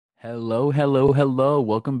Hello, hello, hello.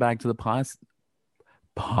 Welcome back to the pause.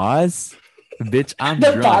 Bitch, I'm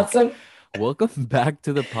The drunk. possum. Welcome back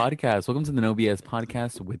to the podcast. Welcome to the No BS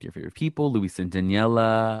podcast with your favorite people, Luis and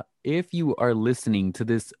Daniela. If you are listening to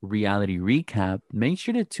this reality recap, make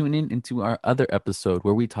sure to tune in into our other episode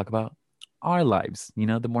where we talk about our lives,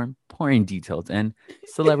 the more important details and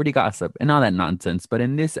celebrity gossip and all that nonsense. But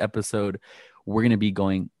in this episode, we're going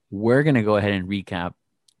to go ahead and recap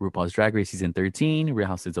RuPaul's Drag Race Season 13, Real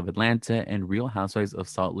Housewives of Atlanta, and Real Housewives of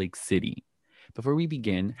Salt Lake City. Before we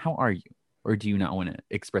begin, how are you? Or do you not want to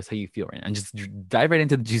express how you feel right now and just dive right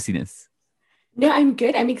into the juiciness? No, I'm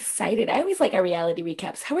good. I'm excited. I always like our reality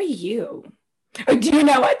recaps. How are you? Or do you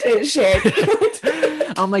not want to share?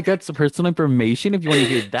 I'm like, that's personal information. If you want to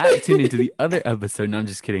hear that, tune into the other episode. No, I'm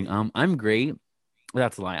just kidding. I'm great.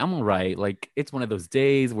 That's a lie. I'm all right. Like, it's one of those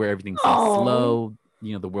days where everything seems Oh, slow.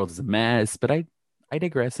 The world is a mess, but I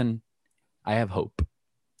digress and I have hope.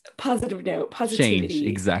 positive note, Change, positivity,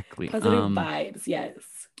 exactly. positive vibes. Yes.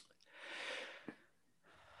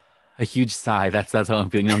 A huge sigh. That's how I'm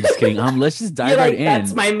feeling. No, I'm just kidding. Let's just You're dive right like,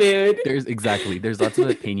 that's in. my mood. There's lots of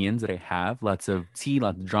opinions that I have, lots of tea,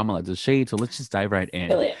 lots of drama, lots of shade. So let's just dive right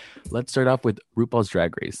Feel in. it. Let's start off with RuPaul's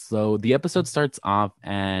Drag Race. So the episode starts off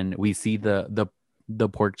and we see the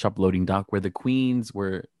pork chop loading dock where the queens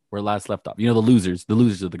were last left off. The losers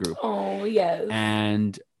of the group. Oh, yes.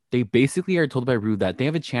 And they basically are told by Ru that they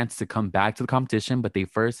have a chance to come back to the competition, but they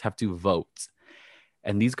first have to vote.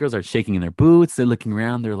 And these girls are shaking in their boots. They're looking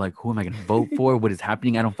around. They're like, who am I going to vote for? What is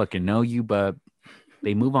happening? I don't fucking know you. But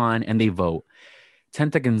they move on and they vote.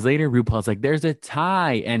 10 seconds later, RuPaul's like, there's a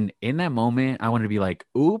tie. And in that moment, I wanted to be like,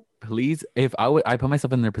 oop, please. If I put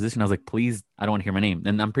myself in their position, I was like, please, I don't want to hear my name.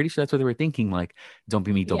 And I'm pretty sure that's what they were thinking. Like, don't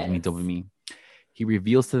be me, don't be me, Yes. don't be me. He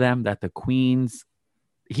reveals to them that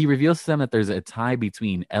there's a tie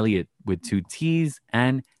between Elliot with two T's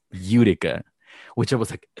and Utica, which I was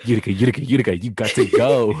like, Utica, you got to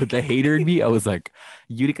go. The hater in me, I was like,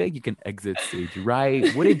 Utica, you can exit stage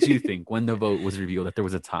right. What did you think when the vote was revealed that there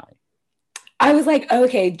was a tie? I was like,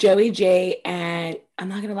 okay, Joey J and I'm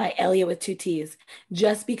not gonna lie, Elliot with two T's.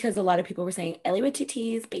 Just because a lot of people were saying Elliot with two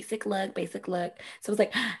T's, basic look, basic look. So I was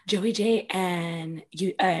like, Joey J and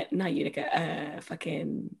you not Utica,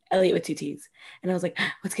 fucking Elliot with two T's. And I was like,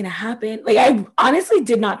 what's gonna happen? Like I honestly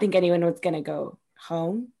did not think anyone was gonna go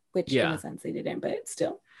home, which in a Yeah. sense they didn't, but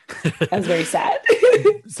still, I was very sad.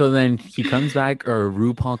 So then he comes back, or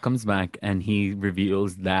RuPaul comes back, and he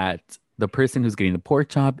reveals that the person who's getting the pork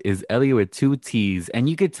chop is Elliot with two T's. And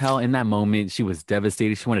you could tell in that moment she was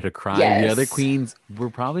devastated. She wanted to cry. The other Yes. queens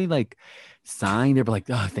were probably like sighing. They were like,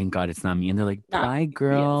 oh, thank God it's not me. And they're like, Not bye, yes.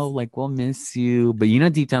 girl. Like, we'll miss you. But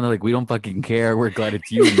deep down, they're like, we don't fucking care. We're glad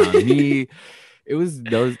it's you, not me. It was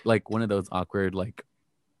those like one of those awkward, like,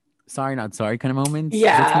 sorry, not sorry kind of moments.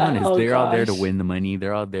 Because let's be Yeah. honest, Oh they're all there to gosh. win the money.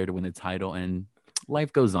 They're all there to win the title, and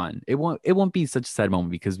life goes on. It won't be such a sad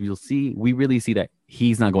moment because we really see that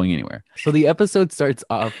he's not going anywhere. So the episode starts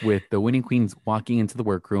off with the winning queens walking into the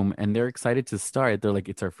workroom and they're excited to start. They're like,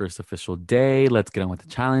 it's our first official day. Let's get on with the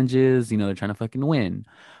challenges. They're trying to fucking win.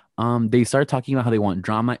 They start talking about how they want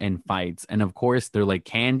drama and fights. And of course, they're like,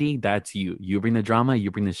 Candy, that's you. You bring the drama, you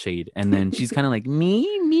bring the shade. And then she's kind of like,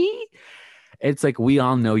 me. It's like, we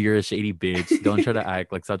all know you're a shady bitch. Don't try to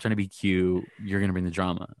act like, stop trying to be cute. You're going to bring the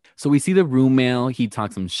drama. So we see the room mail. He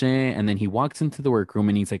talks some shit. And then he walks into the workroom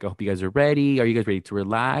and he's like, I hope you guys are ready. Are you guys ready to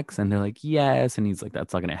relax? And they're like, yes. And he's like,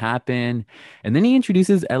 that's not going to happen. And then he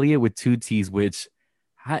introduces Elliot with two T's, which,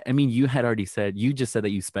 I mean, you just said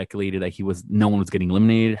that you speculated that no one was getting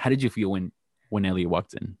eliminated. How did you feel when Elliot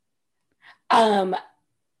walked in? Um,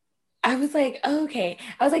 I was like, oh, okay.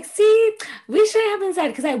 I was like, see, we shouldn't have been sad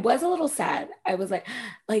because I was a little sad. I was like,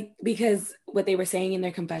 because what they were saying in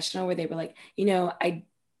their confessional, where they were like,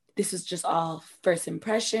 this was just all first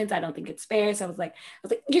impressions. I don't think it's fair. So I was like,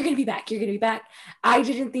 you're gonna be back. You're gonna be back. I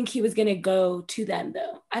didn't think he was gonna go to them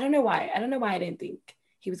though. I don't know why. I don't know why I didn't think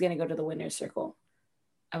he was gonna go to the winner's circle.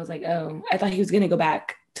 I was like, oh, I thought he was gonna go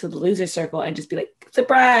back to the loser circle and just be like,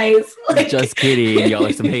 surprise. Just kidding. Y'all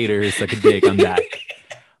are some haters. Suck a dick. I'm back.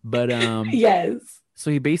 But Yes. so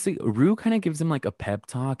he basically Rue kind of gives him like a pep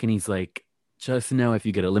talk, and he's like, just know if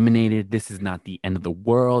you get eliminated, this is not the end of the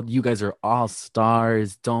world. You guys are all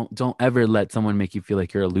stars. Don't ever let someone make you feel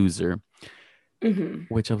like you're a loser.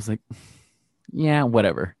 Mm-hmm. Which I was like, yeah,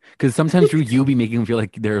 whatever. Because sometimes Rue, you'll be making them feel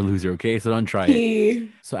like they're a loser, okay? So don't try it.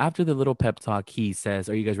 He So after the little pep talk, he says,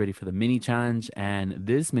 are you guys ready for the mini challenge? And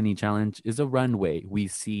this mini challenge is a runway. We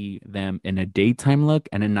see them in a daytime look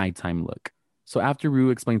and a nighttime look. So after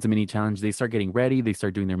Rue explains the mini challenge, they start getting ready. They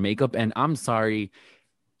start doing their makeup. And I'm sorry,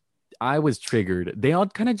 I was triggered. They all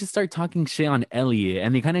kind of just start talking shit on Elliot,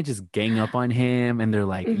 and they kind of just gang up on him, and they're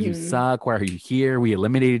like, "You Mhm. suck. Why are you here? We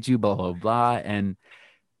eliminated you." Blah blah blah. And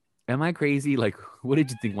am I crazy? Like, what did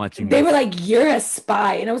you think watching They were this? like, "You're a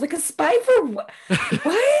spy," and I was like, "A spy for what?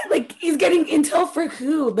 What? Like he's getting intel for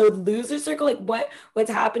who? The loser circle? Like what? What's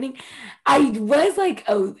happening?" I was like,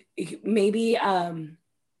 "Oh, maybe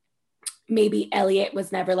maybe Elliot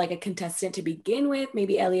was never like a contestant to begin with.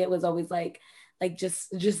 Maybe Elliot was always like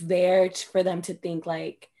just there for them to think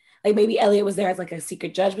like maybe Elliot was there as like a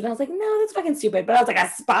secret judge, but I was like, no, that's fucking stupid. But I was like, a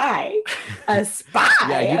spy.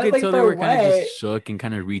 Yeah, you I was could like, tell they for were kind of what? just shook and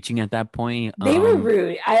kind of reaching at that point. They were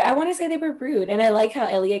rude. I want to say they were rude, and I like how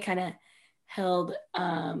Elliot kind of held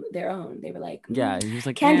their own. They were like, Yeah, he was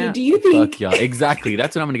like, Candy, yeah, do you fuck think? y'all. Exactly.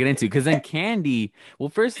 That's what I'm gonna get into. Because then Candy, well,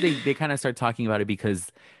 first they kind of start talking about it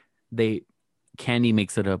because they Candy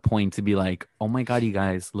makes it a point to be like, oh my god, you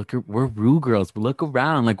guys, look, we're Rue girls. Look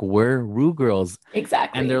around, like we're Rue girls. And they're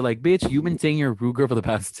Exactly. like, bitch, you've been saying you're a Rue girl for the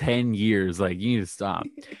past 10 years. Like, you need to stop.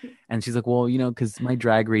 And she's like, well, because my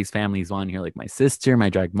drag race family's on here, like my sister, my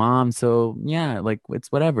drag mom. So yeah, like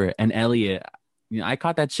it's whatever. And Elliot, I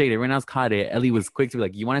caught that shade. Everyone else caught it. Ellie was quick to be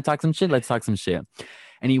like, you want to talk some shit? Let's talk some shit.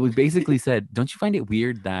 And he was basically said, don't you find it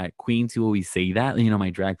weird that queens who always say that,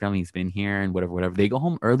 my drag family's been here and whatever, whatever, they go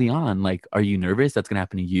home early on. Like, are you nervous that's going to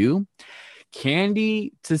happen to you?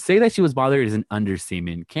 Candy, to say that she was bothered is an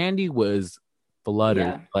understatement. Candy was fluttered.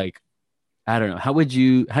 Yeah. Like, I don't know. How did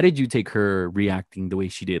you take her reacting the way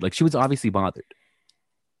she did? Like, she was obviously bothered.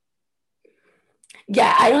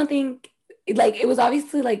 Yeah, I don't think like it was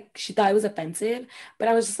obviously like she thought it was offensive, but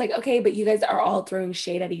I was just like, okay, but you guys are all throwing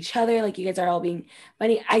shade at each other, like you guys are all being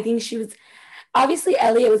funny. I think she was obviously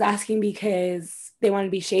Elliot was asking because they wanted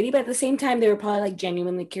to be shady, but at the same time they were probably like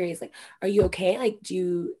genuinely curious, like, are you okay? Like,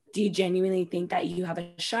 do you genuinely think that you have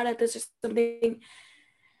a shot at this or something?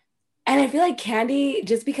 And I feel like Candy,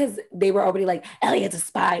 just because they were already like, Elliot's a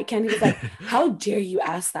spy, Candy was like, how dare you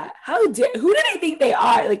ask that? Who do they think they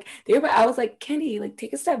are? Like, I was like, Candy, like,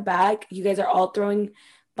 take a step back. You guys are all throwing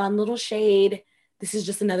fun little shade. This is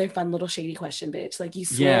just another fun little shady question, bitch. Like, you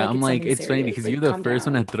swear Yeah, like I'm it's like, something it's funny serious. because you're Like, the calm first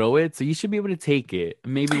one to down. throw it, so you should be able to take it.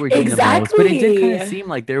 Maybe we're doing the most, but it did kind of Exactly. seem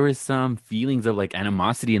like there was some feelings of like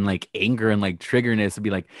animosity and like anger and like triggerness to be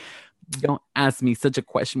like, don't ask me such a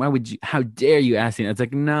question. Why would you? How dare you ask me? It's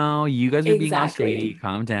like, no, you guys are being all shady. Exactly.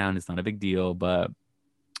 Calm down. It's not a big deal, but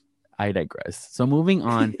I digress. So moving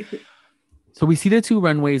on. So we see the two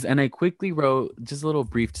runways, and I quickly wrote just a little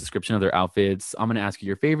brief description of their outfits. I'm gonna ask you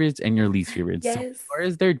your favorites and your least favorites. So as Yes. far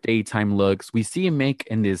as their daytime looks, we see Mick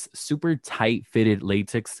in this super tight fitted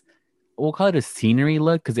latex. We'll call it a scenery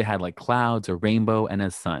look because it had like clouds, a rainbow, and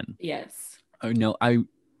a sun. Yes. Oh no, I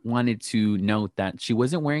wanted to note that she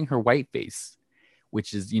wasn't wearing her white face,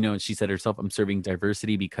 which is, she said herself, I'm serving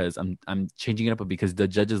diversity because I'm changing it up, but because the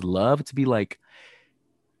judges love to be like,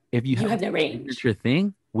 if you You have have this no range. signature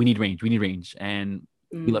thing, we need range, and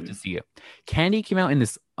we love to Mm, see it. Candy came out in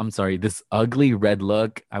this, I'm sorry, this ugly red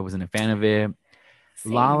look. I wasn't a fan of it.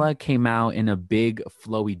 same. Lala came out in a big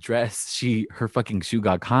flowy dress. Her fucking shoe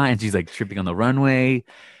got caught and she's like tripping on the runway.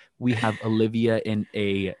 We have Olivia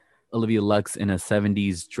Lux in a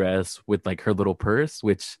 70s dress with like her little purse,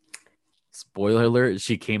 which, spoiler alert,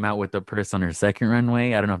 she came out with the purse on her second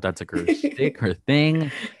runway. I don't know if that's like her shtick, her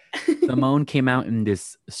thing. Simone came out in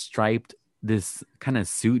this kind of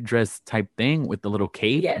suit dress type thing with the little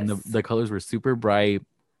cape, and Yes. the colors were super bright.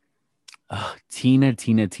 Tina,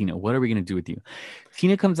 what are we gonna do with you?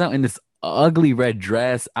 Tina comes out in this ugly red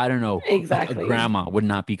dress. I don't know. A Exactly. grandma would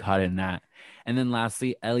not be caught in that. And then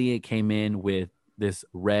lastly, Elliot came in with this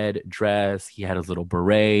red dress. He had his little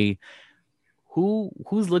beret.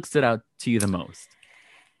 Whose look stood out to you the most?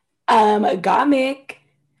 Gottmik,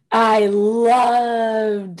 I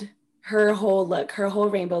loved her whole look, her whole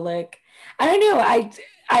rainbow look. I don't know.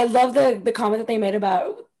 I love the comment that they made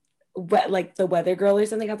about what like the weather girl or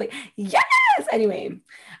something. I was like, yes. Anyway,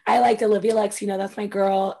 I liked Olivia Lux. That's my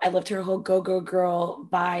girl. I loved her whole go girl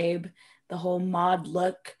vibe, the whole mod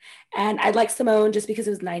look, and I liked Simone just because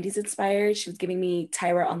it was '90s inspired. She was giving me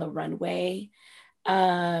Tyra on the runway.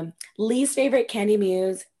 Least favorite Candy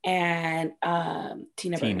Muse and Tina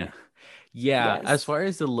Tina. Burner. Yeah, as Yes. far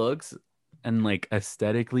as the looks and like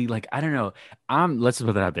aesthetically, like I don't know. Let's just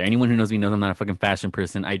put that out there. Anyone who knows me knows I'm not a fucking fashion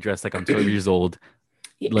person. I dress like I'm 12 years old.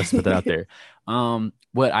 Yeah. Let's put that out there.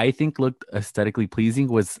 What I think looked aesthetically pleasing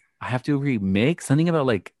was, I have to agree, Mick, something about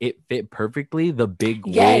like it fit perfectly, the big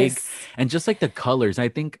wig Yes. and just like the colors. I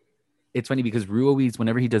think it's funny because Rue always,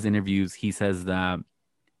 whenever he does interviews, he says that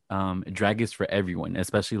drag is for everyone,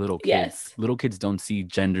 especially little kids. Yes. Little kids don't see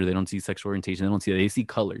gender, they don't see sexual orientation, they don't see that, they see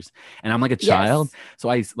colors. And I'm like a child, so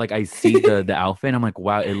I see the outfit and I'm like,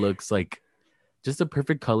 wow, it looks like just the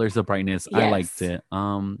perfect colors, the brightness. I liked it.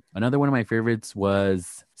 Another one of my favorites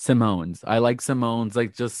was Simone's. I like Simone's,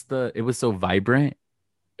 like just it was so vibrant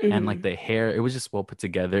and like the hair, it was just well put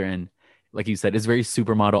together. And like you said, it's very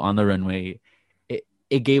supermodel on the runway.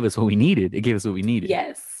 It gave us what we needed.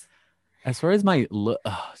 Yes. As far as my look,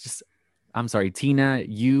 I'm sorry, Tina,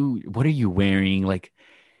 what are you wearing? Like,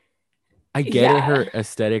 I get it, her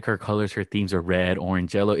aesthetic, her colors, her themes are red,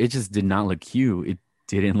 orange, yellow. It just did not look cute. It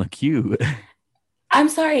didn't look cute. I'm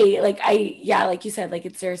sorry. Like like you said, like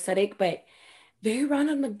it's their aesthetic, but very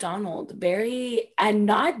Ronald McDonald, and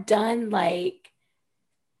not done like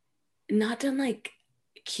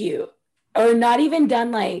cute, or not even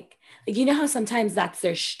done like you know how sometimes that's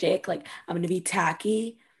their shtick. Like I'm gonna be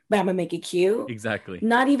tacky, but I'm gonna make it cute. Exactly.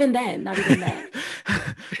 Not even then.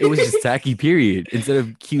 It was just tacky, period. Instead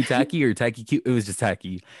of cute tacky or tacky cute, it was just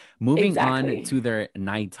tacky. Moving on to their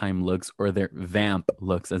nighttime looks, or their vamp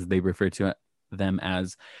looks, as they refer to them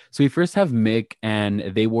as. So we first have Mick, and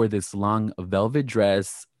they wore this long velvet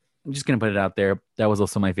dress. I'm just gonna put it out there. That was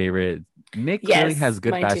also my favorite. Mick really has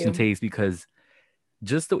good fashion taste, because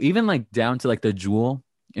just even like down to like the jewel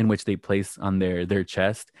in which they place on their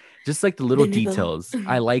chest, just like the little details.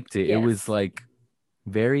 I liked it. It was like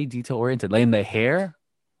very detail oriented. Like in the hair,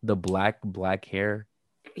 the black hair.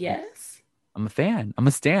 Yes. I'm a fan. I'm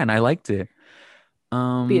a stan. I liked it.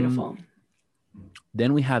 Beautiful.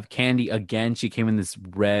 Then we have Candy again. She came in this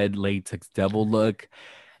red latex devil look.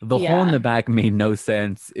 The hole in the back made no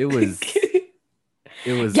sense. It was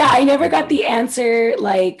I never got the answer.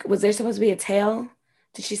 Like, was there supposed to be a tail?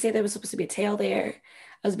 Did she say there was supposed to be a tail there?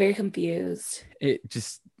 I was very confused. It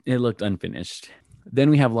looked unfinished.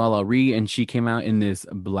 Then we have Lala Ree, and she came out in this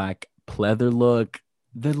black pleather look.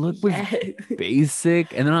 The look was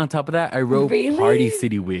basic. And then on top of that, I wrote Party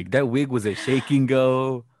City wig. That wig was a shake and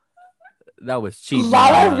go. That was cheap.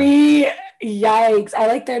 Lala Ree, yikes. I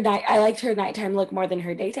liked her nighttime look more than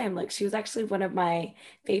her daytime look. She was actually one of my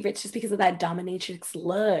favorites just because of that dominatrix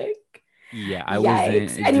look. Yeah, I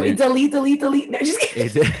wasn't. Anyway, delete. No, just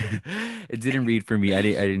kidding. It didn't read for me. I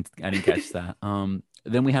didn't catch that.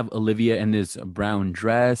 Then we have Olivia in this brown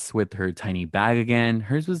dress with her tiny bag again.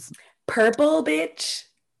 Hers was purple, bitch.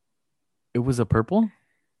 It was a purple?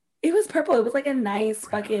 It was purple. It was like a nice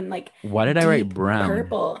fucking like. Why did I write brown?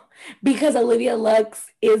 Purple. Because Olivia Lux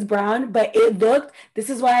is brown, but it looked. This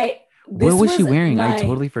is why. What was she wearing? I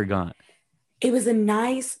totally forgot. It was a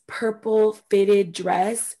nice purple fitted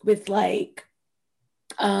dress with like,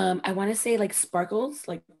 I want to say like sparkles,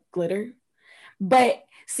 like glitter. But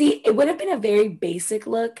see, it would have been a very basic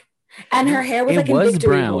look, and her hair was like in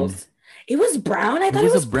victory roles. It was brown. I thought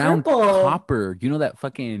it was brown purple. Copper. You know that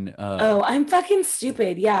fucking. Oh, I'm fucking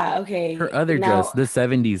stupid. Yeah. Okay. Her other dress, the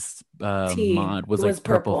 70s mod, was like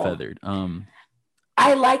purple feathered.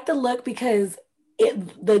 I like the look because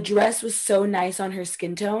the dress was so nice on her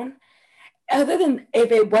skin tone. Other than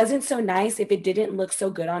if it wasn't so nice, if it didn't look so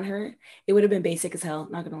good on her, it would have been basic as hell.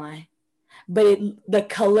 Not gonna lie, but the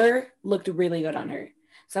color looked really good on her.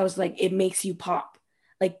 So I was like, it makes you pop.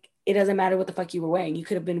 Like it doesn't matter what the fuck you were wearing. You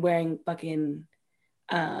could have been wearing fucking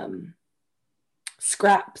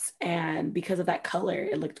scraps, and because of that color,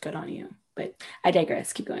 it looked good on you. But I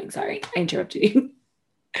digress. Keep going. Sorry, I interrupted you.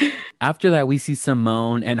 After that, we see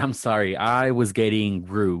Simone, and I'm sorry, I was getting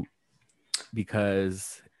Groot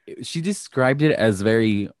because she described it as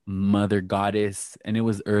very mother goddess, and it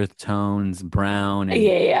was earth tones, brown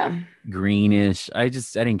and greenish. I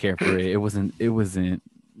didn't care for it. It was not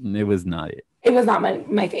it. It was not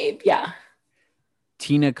my fave. Yeah.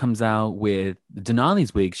 Tina comes out with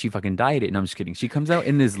Denali's wig. She fucking dyed it. And I'm just kidding. She comes out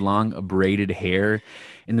in this long braided hair,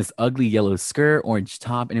 in this ugly yellow skirt, orange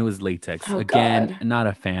top, and it was latex. Again, not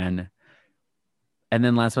a fan. And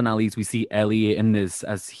then last but not least, we see Elliot in this,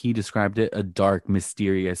 as he described it, a dark,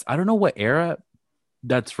 mysterious. I don't know what era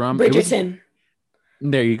that's from. Bridgerton.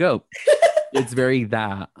 There you go. It's very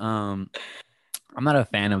that. I'm not a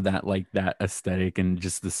fan of that, like that aesthetic and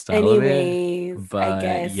just the style of it. But I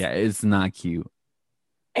guess. Yeah, it's not cute.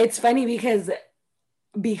 It's funny because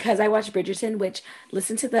I watched Bridgerton, which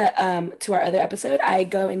listen to the to our other episode. I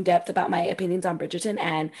go in depth about my opinions on Bridgerton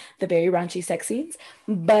and the very raunchy sex scenes.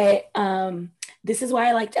 But this is why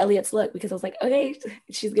I liked Elliot's look, because I was like, okay,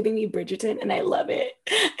 she's giving me Bridgerton, and I love it.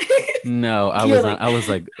 No, I was not. I was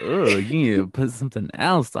like, oh, you need to put something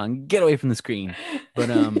else on. Get away from the screen. But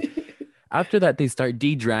After that, they start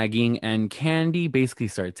de-dragging, and Candy basically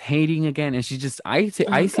starts hating again. And she just, I Oh see it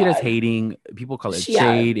as God. hating. People call it Yeah,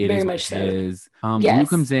 shade. It very is what much it so. is. Rue Yes.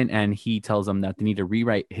 comes in and he tells them that they need to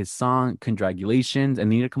rewrite his song, Congratulations, and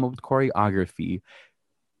they need to come up with choreography.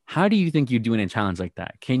 How do you think you do in a challenge like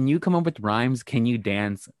that? Can you come up with rhymes? Can you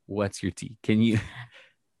dance? What's your tea? Can you?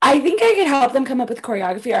 I think I could help them come up with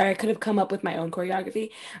choreography, or I could have come up with my own choreography.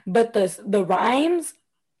 But the rhymes,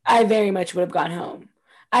 I very much would have gone home.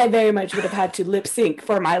 I very much would have had to lip sync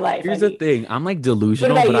for my life, Here's the honey. thing. I'm like What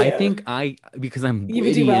delusional, about but I think you? because I'm You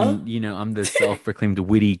would do witty well? and, I'm the self-proclaimed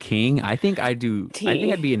witty king. I think I'd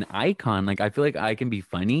T. be an icon. Like, I feel like I can be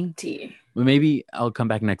funny. T. But maybe I'll come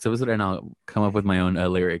back next episode and I'll come up with my own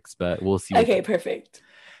lyrics, but we'll see with Okay, that. perfect.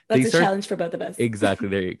 They That's a start challenge for both of us. exactly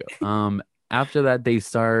there you go. After that, they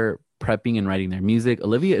start prepping and writing their music.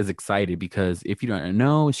 Olivia is excited because if you don't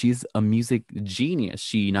know, she's a music genius.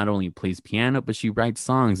 She not only plays piano, but she writes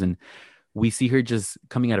songs, and we see her just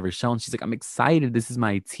coming out of her shell and she's like, I'm excited. This is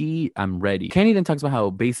my tea. I'm ready. Kenny then talks about how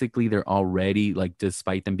basically they're already like,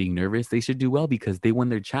 despite them being nervous, they should do well because they won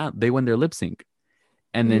their chat, they won their lip sync.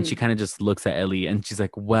 And then she Mm, kind of just looks at Ellie and she's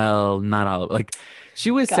like, well, not all of it. Like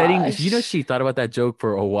she was setting, gosh. she thought about that joke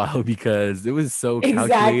for a while because it was so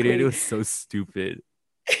calculated. It Exactly. was so stupid.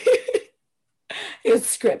 It was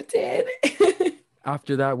scripted.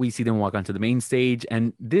 After that, we see them walk onto the main stage,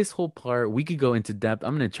 and this whole part we could go into depth.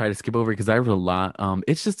 I'm gonna try to skip over because I wrote a lot.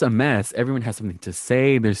 It's just a mess. Everyone has something to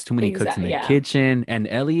say. There's too many cooks in Exactly. the Yeah. kitchen, and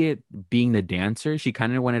Elliot, being the dancer, she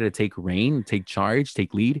kind of wanted to take reign, take charge,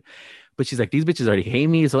 take lead, but she's like, these bitches already hate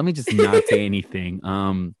me, so let me just not say anything.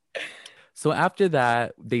 So after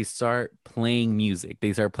that, they start playing music.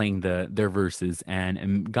 They start playing their verses,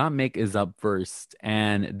 and Got Mick is up first,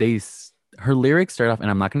 and her lyrics start off, and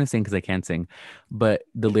I'm not gonna sing because I can't sing, but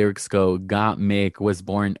the lyrics go, "Got Mick was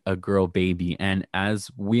born a girl baby," and as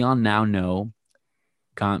we all now know,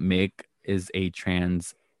 Got Mick is a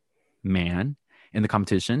trans man in the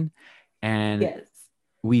competition, and Yes.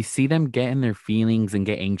 we see them get in their feelings and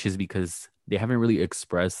get anxious because they haven't really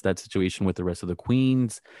expressed that situation with the rest of the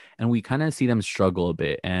queens, and we kind of see them struggle a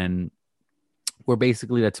bit, and we're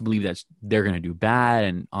basically led to believe that they're gonna do bad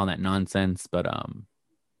and all that nonsense, but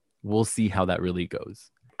we'll see how that really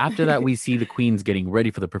goes. After that, we see the queens getting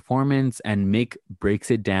ready for the performance, and Mick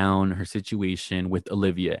breaks it down her situation with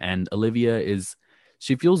Olivia, and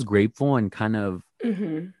she feels grateful and kind of,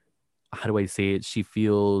 Hmm. how do I say it, she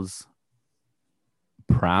feels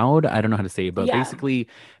proud. I don't know how to say it, but Yeah. basically,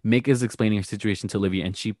 Mick is explaining her situation to Olivia,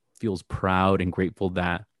 and she feels proud and grateful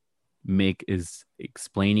that Mick is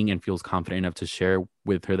explaining and feels confident enough to share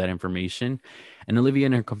with her that information. And Olivia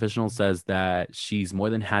in her confessional says that she's more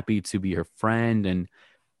than happy to be her friend and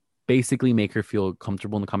basically make her feel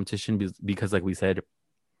comfortable in the competition because like we said,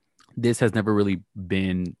 this has never really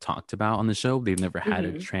been talked about on the show. They've never had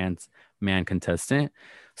a Hmm. trans man contestant.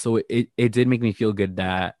 So it did make me feel good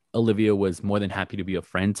that Olivia was more than happy to be a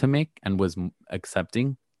friend to Mick and was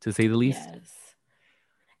accepting, to say the least. Yes.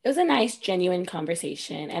 It was a nice, genuine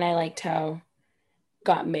conversation. And I liked how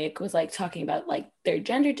Got Mick was like talking about like their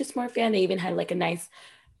gender dysmorphia. And they even had like a nice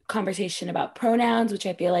conversation about pronouns, which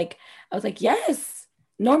I feel like I was like, yes,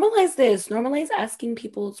 normalize this, normalize asking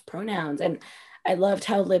people's pronouns. And I loved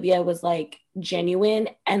how Olivia was like genuine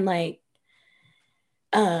and like,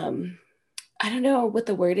 um, I don't know what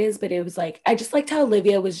the word is, but it was like, I just liked how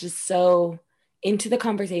Olivia was just so into the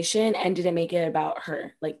conversation and didn't make it about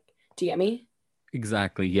her. Like, do you get me?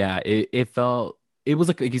 Exactly. Yeah. It felt, it was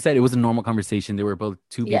like you said, it was a normal conversation. They were both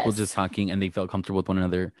two people just Yes. talking and they felt comfortable with one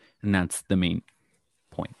another. And that's the main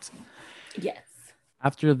point. Yes.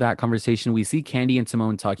 After that conversation, we see Candy and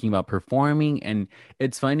Simone talking about performing, and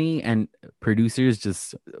it's funny. And producers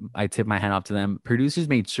just, I tip my hat off to them. Producers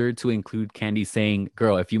made sure to include Candy saying,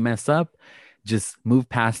 "Girl, if you mess up, just move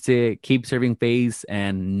past it, keep serving face,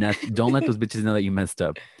 and don't let those bitches know that you messed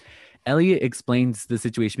up." Elliot explains the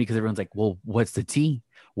situation because everyone's like, "Well, what's the tea?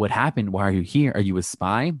 What happened? Why are you here? Are you a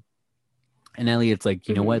spy?" And Elliot's like,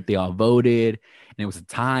 you know Hmm. what? They all voted and it was a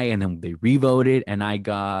tie and then they re-voted and I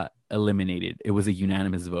got eliminated. It was a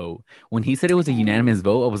unanimous vote. When he said it was a Oh. unanimous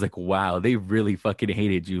vote, I was like, wow, they really fucking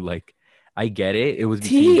hated you. Like, I get it. It was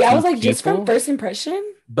between T, I two was like, just from people, first impression?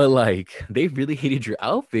 but like they really hated your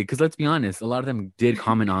outfit. Cause let's be honest, a lot of them did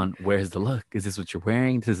comment on where's the look? Is this what you're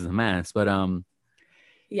wearing? This is a mess. But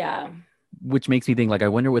Yeah. which makes me think like I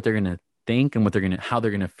wonder what they're gonna think and how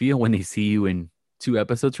they're gonna feel when they see you in 2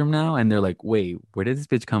 episodes from now and they're like, wait, where did this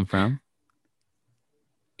bitch come from?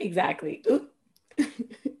 Exactly. Ooh.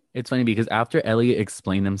 It's funny because after Elliot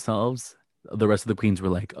explained themselves, the rest of the queens were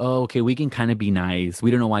like, "Oh, okay, we can kind of be nice. We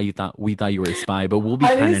don't know why we thought you were a spy, but we'll be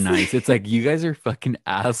kind of Honestly, nice." It's like you guys are fucking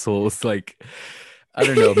assholes. Like, I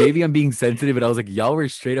don't know. Maybe I'm being sensitive, but I was like, y'all were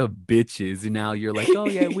straight up bitches, and now you're like, "Oh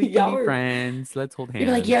yeah, we can y'all be were. friends. Let's hold You're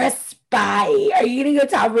like, hands." you're a spy. Are you gonna go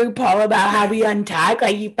tell RuPaul about how we untuck?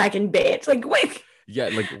 Like, you fucking bitch. Like, what? Yeah,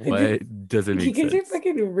 like what doesn't You make guys are sense.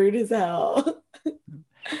 fucking rude as hell.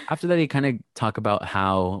 After that, they kind of talk about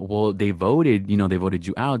how, well, they voted, they voted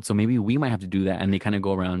you out. So maybe we might have to do that. And they kind of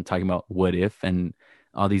go around talking about what if and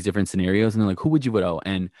all these different scenarios. And they're like, who would you vote out?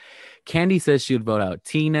 And Candy says she would vote out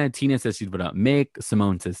Tina. Tina says she'd vote out Mick.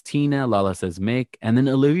 Simone says Tina. Lala says Mick. And then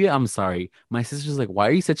Olivia, I'm sorry. My sister's like, why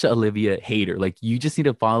are you such an Olivia hater? Like, you just need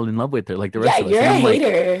to fall in love with her like the rest Yeah, of us. you're And a I'm like,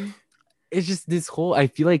 hater. it's just this whole, I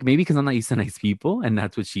feel like maybe because I'm not used to nice people and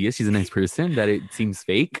that's what she is. She's a nice person that it seems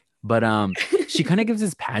fake. But she kind of gives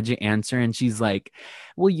this pageant answer and she's like,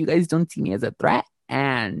 well, you guys don't see me as a threat.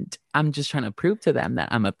 And I'm just trying to prove to them that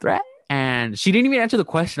I'm a threat. And she didn't even answer the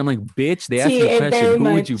question. I'm like, bitch, they asked See, you the it question. very Who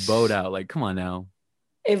would you much, vote out? Like, come on now.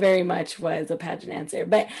 it very much was a pageant answer.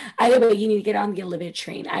 But either way, you need to get on the Olivia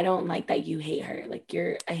train. I don't like that you hate her. Like,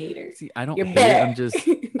 you're a hater. See, I don't You're hate it.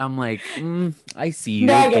 bitter. I'm like, I see you.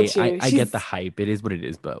 No, I Okay, get you. I get the hype. It is what it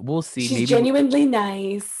is, but we'll see. She's Maybe genuinely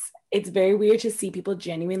nice. It's very weird to see people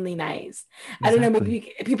genuinely nice. I don't know. exactly.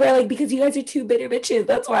 Maybe people are like, because you guys are two bitter bitches.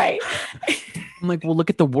 That's why. I'm like, well, look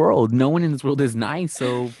at the world. No one in this world is nice,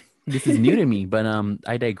 so this is new to me. But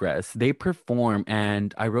I digress. They perform,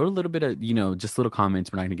 and I wrote a little bit of, just little comments.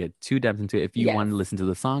 We're not gonna get too depth into it. If you Yes. want to listen to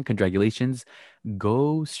the song, congratulations.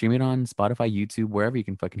 Go stream it on Spotify, YouTube, wherever you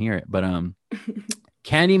can fucking hear it. But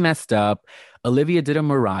Candy messed up. Olivia did a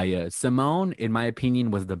Mariah. Simone, in my opinion,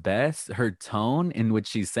 was the best. Her tone in which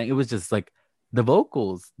she sang, it was just like the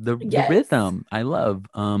vocals, the Yes. rhythm. I love.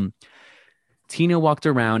 Tina walked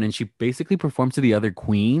around and she basically performed to the other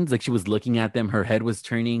queens. Like she was looking at them, her head was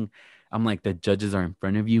turning. I'm like, the judges are in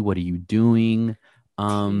front of you. What are you doing?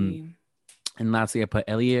 Tea. And lastly, I put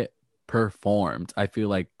Elliot performed. I feel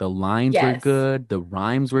like the lines were Yes. good, the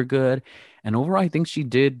rhymes were good, and overall, I think she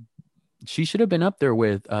should have been up there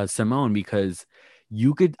with Simone because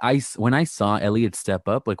when I saw Elliot step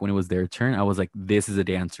up, like when it was their turn, I was like, this is a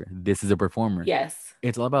dancer, this is a performer. Yes.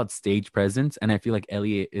 It's all about stage presence, and I feel like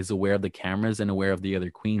Elliot is aware of the cameras and aware of the other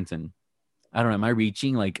queens. And I don't know, am I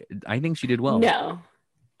reaching? Like, I think she did well. No.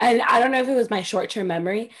 And I don't know if it was my short-term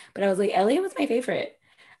memory, but I was like, Elliot was my favorite.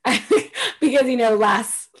 Because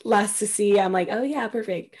last to see, I'm like, oh yeah,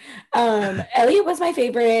 perfect. Elliot was my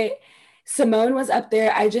favorite. Simone was up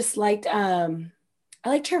there. I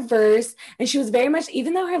liked her verse, and she was very much,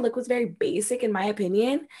 even though her look was very basic in my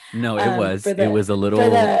opinion. No, it was. For It was a little.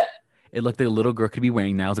 the It looked like a little girl could be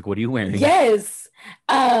wearing now. I was like, what are you wearing? yes.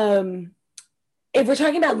 If we're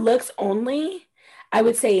talking about looks only, I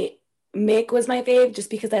would say Mick was my fave just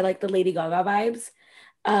because I like the Lady Gaga vibes.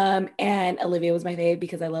 And Olivia was my fave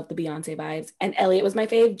because I love the Beyonce vibes. And Elliot was my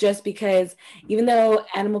fave just because even though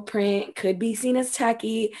animal print could be seen as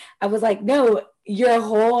tacky, I was like, no, your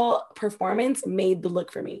whole performance made the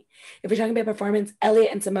look for me. If we're talking about performance,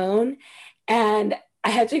 Elliot and Simone. And I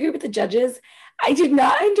have to agree with the judges. I did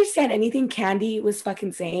not understand anything Candy was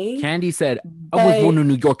fucking saying. Candy said, I was born in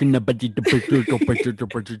New York in the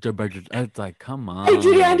it's like, come on. I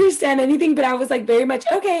didn't understand anything, but I was like very much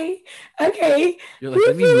okay. You're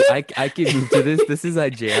like, I can move to this. This is a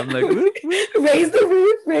jam. Like, whoop, whoop. raise the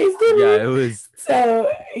roof. Yeah, it was.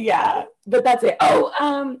 So yeah, but that's it.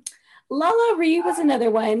 Oh, Lala Ree was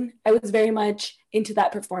another one. I was very much into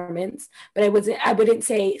that performance, but I wouldn't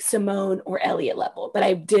say Simone or Elliot level, but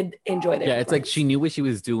I did enjoy their it's like she knew what she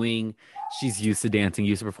was doing. She's used to dancing,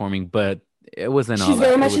 used to performing, but it wasn't all She's that.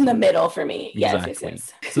 very much in the middle for me. Exactly.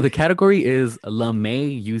 Yes. So the category is Lame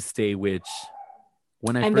You Stay, which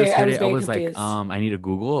when I first heard it, I was confused. like, I need to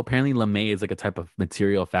Google. Apparently lame is like a type of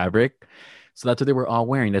material fabric. So that's what they were all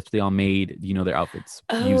wearing. That's what they all made, their outfits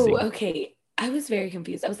using. Okay. I was very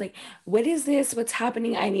confused. I was like, what is this? What's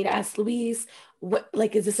happening? I need to ask Luis. What,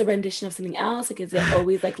 like, is this a rendition of something else? Like, is it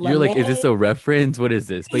always like You're like, is this a reference? What is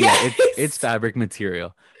this? But yes! Yeah, it's fabric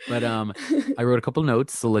material. But I wrote a couple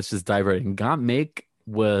notes, so let's just dive right in. Gottmik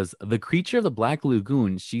was the creature of the Black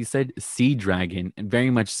Lagoon. She said sea dragon, and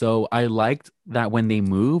very much so. I liked that when they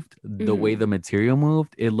moved, the way the material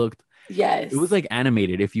moved, it looked yes. It was like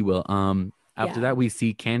animated, if you will. After that, we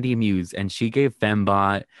see Candy Muse, and she gave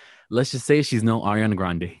Fembot. Let's just say she's no Ariana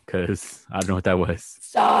Grande, because I don't know what that was.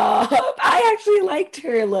 Stop. I actually liked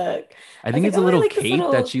her look. I think it's a little cape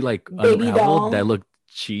that she like unraveled that looked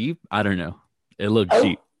cheap. I don't know. It looked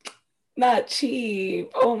cheap. Not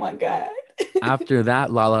cheap. Oh my God. After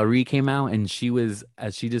that, Lala Ree came out and she was,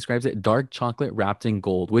 as she describes it, dark chocolate wrapped in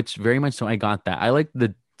gold, which very much so I got that. I like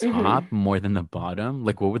the Hmm. top more than the bottom.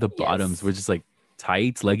 Like, what were the bottoms? Were Yes. just like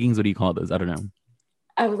tights, leggings? What do you call those? I don't know.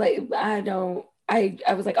 I was like, I don't, I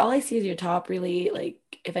was like, all I see is your top, really. Like,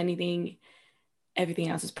 if anything, everything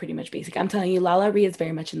else is pretty much basic. I'm telling you, Lala Ree is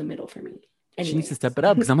very much in the middle for me. She needs to Anyways. step it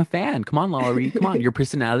up because I'm a fan. Come on, Lala Ree. Come on. Your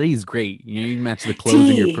personality is great. You know, you match the clothes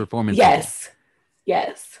and your T. performance level. Yes.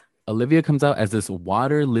 Yes. Olivia comes out as this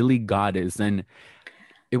water lily goddess, and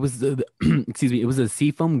it was excuse me, it was a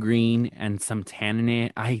seafoam green and some tan in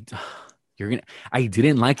it. You're gonna I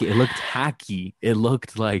didn't like it. It looked tacky. It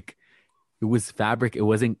looked like it was fabric. It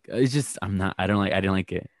wasn't. It's just I don't like. I didn't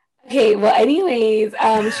like it. Okay, well, anyways,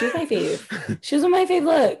 she was my fave. She was one of my fave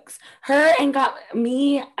looks. Her and got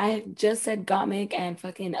me, I just said Gottmik and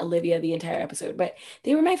fucking Olivia the entire episode, but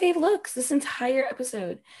they were my fave looks this entire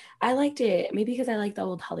episode. I liked it. Maybe because I like the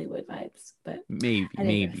old Hollywood vibes, but I Maybe,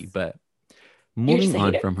 digress. but You're just moving a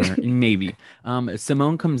on hater. from her, maybe.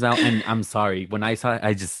 Simone comes out, and I'm sorry when I saw it,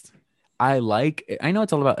 I know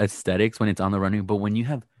it's all about aesthetics when it's on the runway, but when you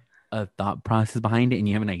have a thought process behind it and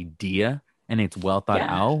you have an idea and it's well thought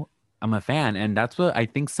Yeah. out, I'm a fan. And that's what I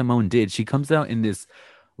think Simone did. She comes out in this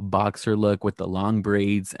boxer look with the long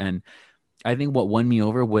braids. And I think what won me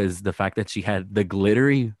over was the fact that she had the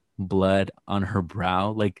glittery blood on her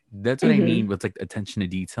brow. Like, that's what I Hmm. mean with like attention to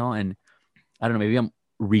detail. And I don't know, maybe I'm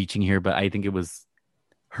reaching here, but I think it was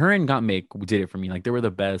her and Gottmik did it for me. Like, they were the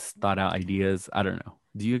best thought out ideas. I don't know.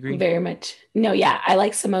 Do you agree? Very much. No, yeah, I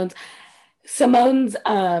like Simone's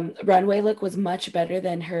runway look was much better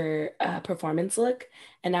than her performance look.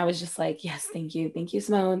 And I was just like, yes, thank you. Thank you,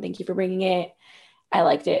 Simone. Thank you for bringing it. I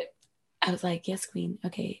liked it. I was like, yes, queen.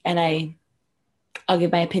 Okay. And I'll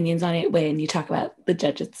give my opinions on it when you talk about the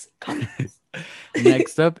judges' comments.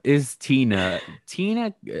 Next up is Tina.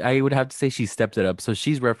 Tina, I would have to say she stepped it up. So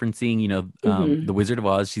she's referencing, Hmm. the Wizard of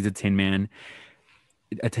Oz. She's a Tin Man.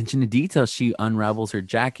 Attention to detail. She unravels her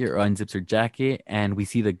jacket or unzips her jacket, and we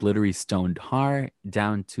see the glittery stoned heart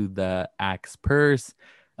down to the axe purse.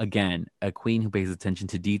 Again, a queen who pays attention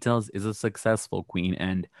to details is a successful queen.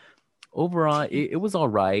 And overall, it was all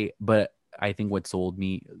right. But I think what sold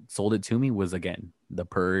it to me was, again, the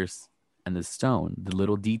purse and the stone, the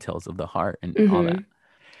little details of the heart and all that. Hmm.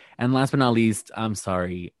 And last but not least, I'm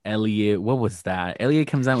sorry, Elliot. What was that? Elliot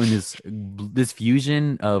comes out in this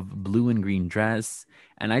fusion of blue and green dress,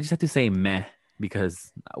 and I just have to say meh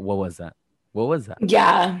because what was that? What was that?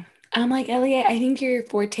 Yeah. I'm like, Elliot, I think your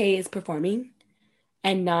forte is performing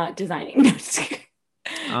and not designing. No, just kidding.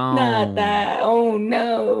 Not Oh, that. Oh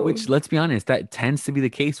no. which let's be honest, that tends to be the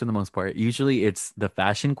case for the most part. Usually, it's the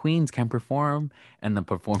fashion queens can perform, and the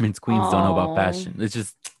performance queens don't know about Oh, fashion.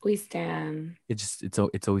 we stand.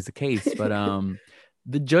 It's always the case. But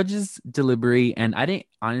the judges deliberate, and I didn't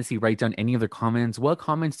honestly write down any other comments. What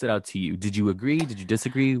comments stood out to you? Did you agree? Did you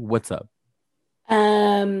disagree? What's up?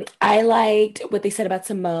 I liked what they said about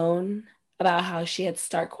Simone, about how she has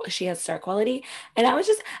star quality. And I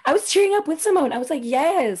was cheering up with Simone. I was like,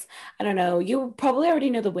 yes. I don't know. You probably already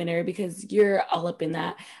know the winner because you're all up in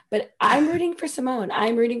that. But I'm rooting for Simone.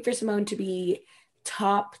 I'm rooting for Simone to be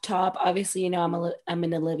top. Obviously, I'm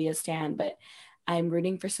an Olivia stan, but I'm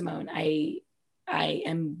rooting for Simone. I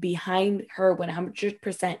am behind her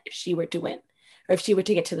 100% if she were to win or if she were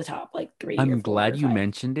to get to the top, like three or I'm four or glad you five.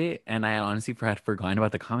 mentioned it, and I honestly had forgotten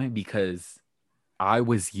about the comment because I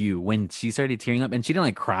was you when she started tearing up, and she didn't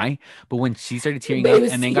like cry, but when she started tearing But it up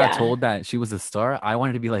and was, then got yeah, told that she was a star, I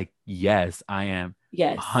wanted to be like, yes, I am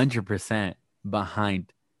yes. 100%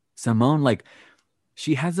 behind Simone. Like,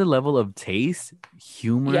 she has a level of taste,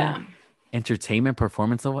 humor, Yeah. entertainment,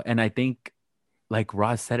 performance level, and I think, like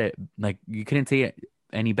Ross said it, like you couldn't say it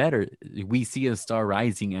any better. We see a star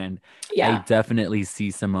rising, and I Yeah. definitely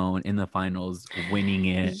see Simone in the finals winning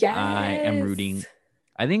it. I am Yes. rooting.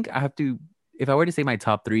 I think I have to, if I were to say my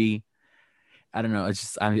top three, I don't know. It's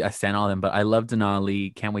just I stand all of them, but I love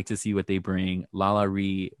Denali. Can't wait to see what they bring. Lala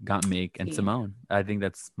Ree, Gottmik, and See, Simone. I think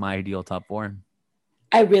that's my ideal top four.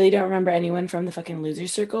 I really don't remember anyone from the fucking loser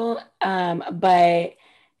circle. But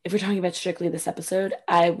if we're talking about strictly this episode,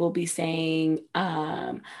 I will be saying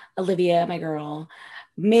Olivia, my girl,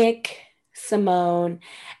 Mick, Simone,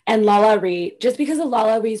 and Lala Ree, just because of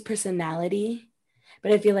Lala Ree's personality.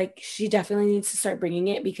 But I feel like she definitely needs to start bringing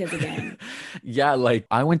it because again, Yeah, like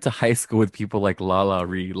I went to high school with people like Lala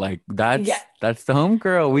Ree. Like yeah, that's the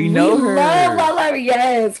homegirl. We we know love her. Lala Ree.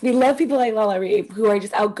 Yes, we love people like Lala Ree who are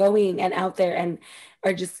just outgoing and out there and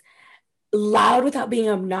are just loud without being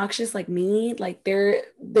obnoxious like me. Like they're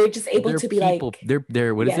just able They're to be like, people.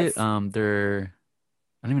 They're what is it? yes, They're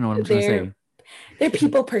I don't even know what I'm trying to they're say. They're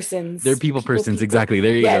people persons. They're people persons. Exactly.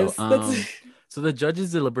 There you Yes, go. So the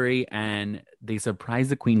judges deliberate and they surprise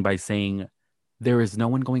the queen by saying, there is no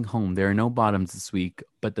one going home. There are no bottoms this week,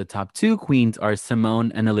 but the top two queens are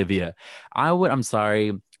Simone and Olivia. I'm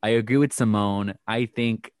sorry. I agree with Simone. I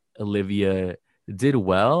think Olivia did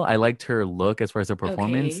well. I liked her look as far as her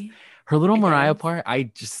performance. Okay. Her little Okay. Mariah part,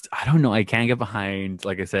 I don't know. I can't get behind.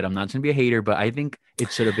 Like I said, I'm not trying to be a hater, but I think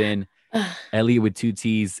it should have been Elliot with two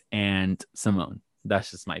T's and Simone.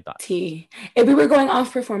 That's just my thought. T. If we were going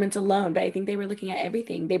off performance alone, but I think they were looking at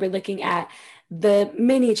everything. They were looking at the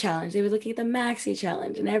mini challenge. They were looking at the maxi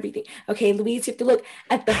challenge and everything. Okay, Louise, you have to look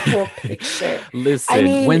at the whole picture.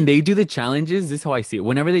 Listen, when they do the challenges, this is how I see it.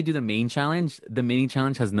 Whenever they do the main challenge, the mini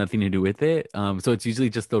challenge has nothing to do with it. So it's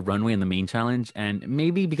usually just the runway and the main challenge. And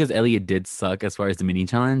maybe because Elliot did suck as far as the mini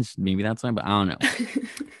challenge, maybe that's why, but I don't know.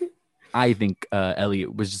 I think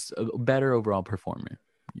Elliot was just a better overall performer,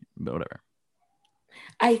 but whatever.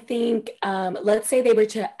 I think, let's say they were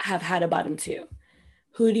to have had a bottom two.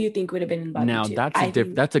 Who do you think would have been in bottom two? Now,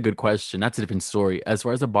 that's a good question. That's a different story. As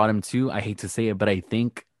far as the bottom two, I hate to say it, but I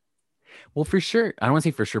think, well, for sure, I don't want to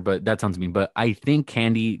say for sure, but that sounds mean. But I think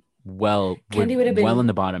Candy would have been well in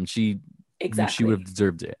the bottom. She would have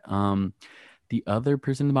deserved it. The other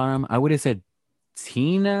person in the bottom, I would have said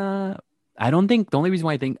Tina. I don't think the only reason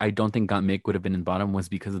why I don't think Gottmik would have been in the bottom was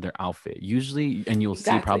because of their outfit. Usually, and you'll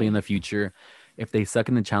see probably in the future, if they suck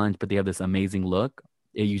in the challenge, but they have this amazing look,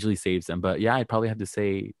 it usually saves them. But yeah, I'd probably have to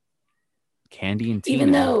say Candy and Tina.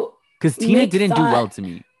 Even though, because Tina didn't do well to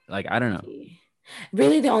me. Like, I don't know.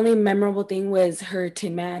 Really, the only memorable thing was her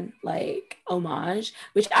Tin Man like homage,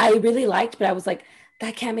 which I really liked, but I was like,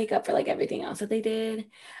 that can't make up for like everything else that they did.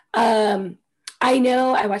 I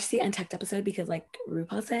know I watched the Untucked episode because like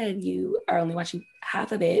RuPaul said, you are only watching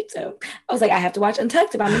half of it. So I was like, I have to watch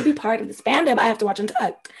Untucked. If I'm going to be part of this fandom, I have to watch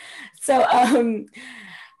Untucked. So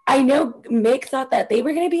I know Mick thought that they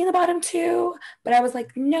were going to be in the bottom two, but I was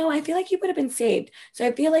like, no, I feel like you would have been saved. So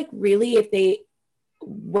I feel like really if they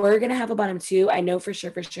were going to have a bottom two, I know for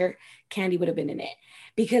sure, Candy would have been in it.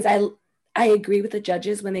 Because I agree with the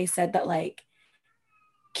judges when they said that like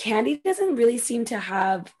Candy doesn't really seem to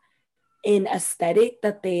have an aesthetic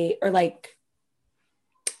that they, or like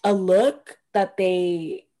a look that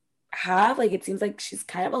they have. Like it seems like she's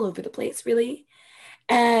kind of all over the place really.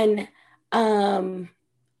 And I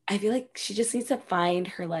feel like she just needs to find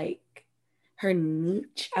her like her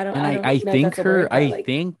niche. I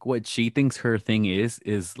think what she thinks her thing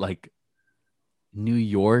is like New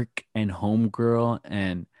York and homegirl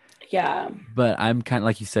and yeah. But I'm kind of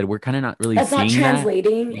like you said, we're kind of not really that's seeing not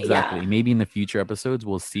translating. That. Exactly. Yeah. Maybe in the future episodes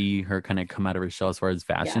we'll see her kind of come out of her shell as far as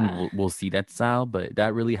fashion. Yeah. We'll see that style, but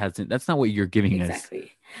that really hasn't. That's not what you're giving us.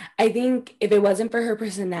 Exactly. I think if it wasn't for her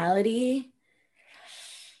personality,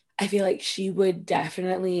 I feel like she would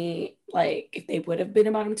definitely like if they would have been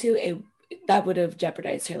a bottom two, that would have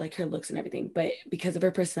jeopardized her, like her looks and everything. But because of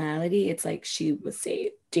her personality, it's like she was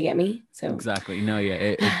saved. Do you get me? So exactly. No, yeah,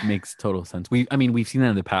 it makes total sense. We've seen that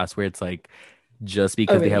in the past where it's like just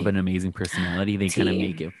because they have an amazing personality, they kind of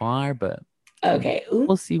make it far. But okay,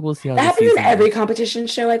 we'll see how that happens in every competition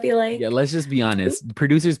show. I feel like. Yeah, let's just be honest.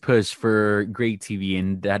 Producers push for great TV,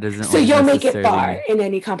 and that doesn't. So you'll make it far in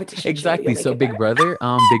any competition. Exactly. So Big Brother,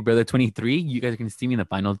 Big Brother 23. You guys are gonna see me in the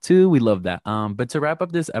final two. We love that. But to wrap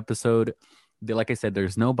up this episode, like I said,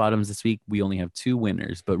 there's no bottoms this week. We only have two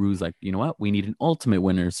winners. But Rue's like, you know what? We need an ultimate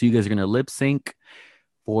winner. So you guys are gonna lip sync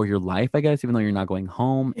for your life, I guess, even though you're not going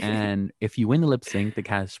home. And if you win the lip sync, the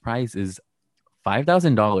cash prize is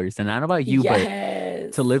 $5,000. And I don't know about you,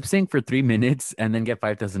 but to lip sync for 3 minutes and then get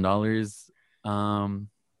 $5,000,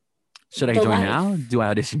 should I join now? Do I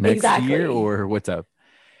audition next year or what's up?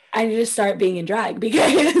 I need to start being in drag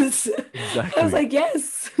because I was like,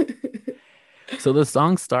 yes. So the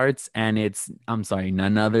song starts and it's,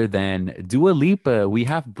 none other than Dua Lipa. We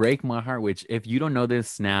have Break My Heart, which if you don't know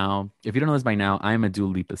this by now, I'm a Dua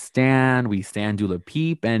Lipa stan. We stan Dua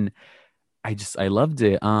Peep and I loved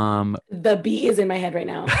it. The beat is in my head right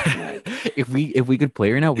now. if we could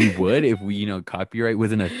play right now, we would. If we, copyright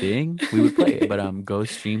wasn't a thing, we would play it. But go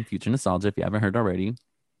stream Future Nostalgia if you haven't heard already.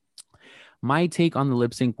 My take on the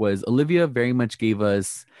lip sync was Olivia very much gave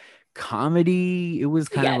us comedy. It was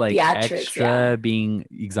kind of like extra being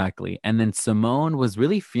exactly. And then Simone was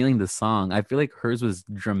really feeling the song. I feel like hers was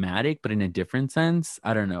dramatic, but in a different sense.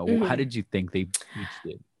 I don't know. Mm-hmm. How did you think they each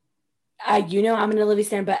did? I'm an Olivia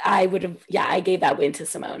stan, but I would have, I gave that win to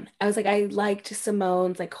Simone. I was like, I liked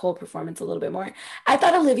Simone's like whole performance a little bit more. I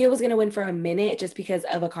thought Olivia was gonna win for a minute just because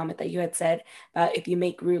of a comment that you had said about if you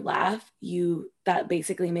make Rue laugh, that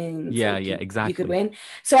basically means Yeah, like, yeah, you could exactly. win.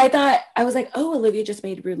 So I was like, oh, Olivia just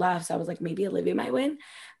made Rue laugh, so I was like, maybe Olivia might win,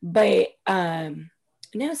 but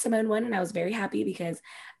no, Simone won, and I was very happy because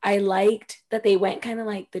I liked that they went kind of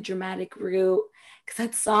like the dramatic route because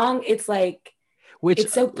that song, it's like Which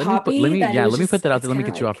it's so let poppy me that it was let me put just, that out it's there. Let me kind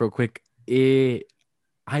of get you off like, real quick.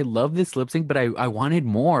 I love this lip sync, but I wanted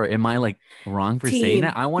more. Am I like wrong for saying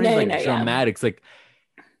that? tea. I wanted No, like no, yeah, dramatics, like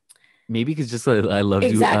maybe because just I love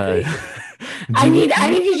exactly. I Doohickey,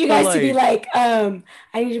 need you but guys to be like like, I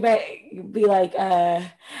need you to be like,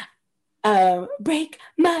 break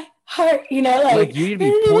my heart, like like, you need to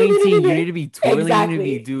be pointing, you need to be twirling, you need to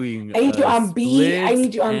be exactly. doing I need you on beat. I splits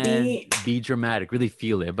need you on and beat. be dramatic, really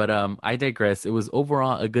feel it. But I digress. It was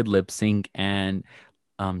overall a good lip sync, and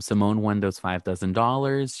Simone won those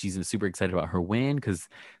 $5,000. She's super excited about her win because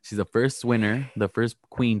she's the first winner, the first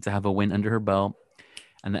queen to have a win under her belt.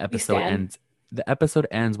 And the We episode stand. ends. The episode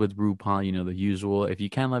ends with RuPaul, the usual. If you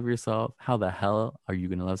can't love yourself, how the hell are you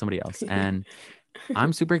gonna love somebody else? And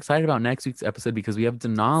I'm super excited about next week's episode because we have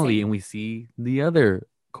Denali Same. and we see the other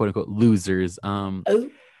quote unquote losers. Oh,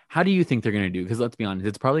 How do you think they're gonna do? Because let's be honest,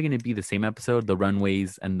 it's probably gonna be the same episode, the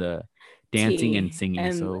runways and the dancing and T singing.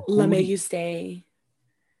 and So La Make You Stay.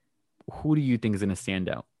 who do you think is gonna stand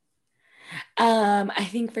out? I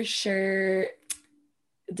think for sure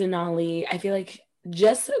Denali. I feel like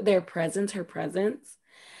just their presence, her presence.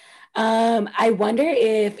 I wonder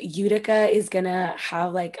if Utica is gonna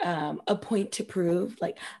have like a point to prove,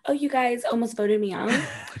 like, oh, you guys almost voted me out.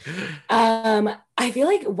 I feel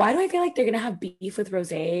like, why do I feel like they're gonna have beef with Rose?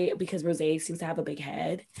 Because Rose seems to have a big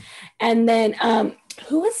head. And then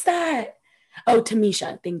who was that? Oh,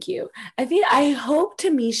 Tamisha, thank you. I hope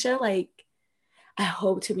Tamisha like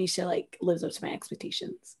lives up to my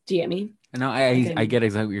expectations. Do you get me? No, Like, I get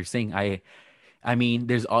exactly what you're saying. I mean,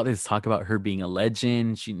 there's all this talk about her being a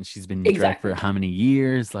legend. She's been in drag for exactly. how many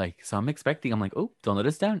years? Like, so I'm expecting. I'm like, oh, don't let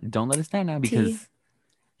us down. Don't let us down now T. because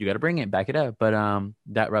you got to bring it, back it up. But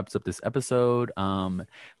that wraps up this episode.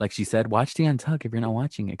 Like she said, watch the Untuck if you're not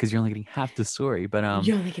watching it because you're only getting half the story. But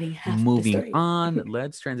You're only getting half the moving story. on,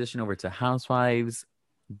 let's transition over to Housewives.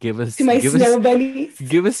 To my snow bunnies.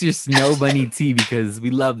 Give us your snow bunny tea because we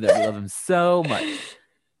love them. We love them so much.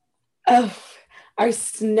 Oh, our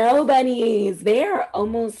snow bunnies. They are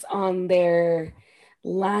almost on their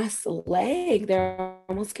last leg. They're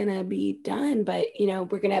almost going to be done, but we're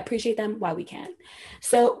going to appreciate them while we can.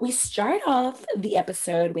 So we start off the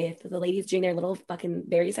episode with the ladies doing their little fucking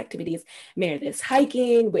various activities. Meredith's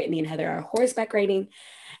hiking, Whitney and Heather are horseback riding.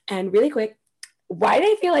 And really quick, why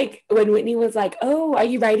did I feel like when Whitney was like, oh, are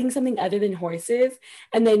you riding something other than horses?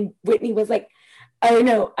 And then Whitney was like, oh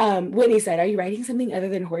no, Whitney said, are you riding something other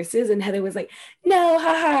than horses? And Heather was like, no,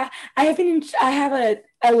 haha, I have a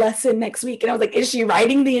lesson next week. And I was like, is she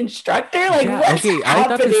riding the instructor? Like, yeah, what's okay. I thought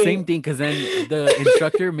happening? the same thing because then the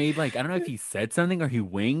instructor made like, I don't know if he said something or he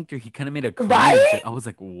winked or he kind of made a Right? I was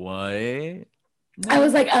like, what? I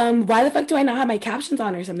was No. like, why the fuck do I not have my captions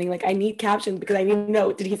on or something? Like, I need captions because I need to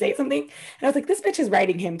know, did he say something? And I was like, this bitch is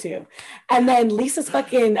writing him too. And then Lisa's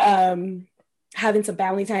fucking having some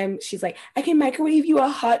family time. She's like, I can microwave you a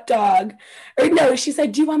hot dog. Or no, she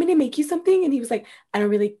said, do you want me to make you something? And he was like, I don't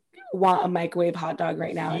really want a microwave hot dog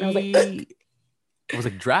right now. And I was like, ugh. I was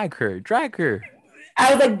like, drag her, drag her.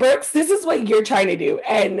 I was like, Brooks, this is what you're trying to do.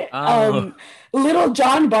 And Oh, little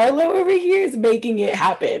John Barlow over here is making it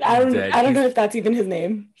happen. I dead. don't know if that's even his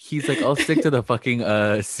name. He's like, I'll stick to the fucking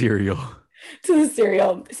cereal. To the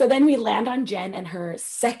cereal. So then we land on Jen and her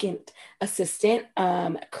second assistant,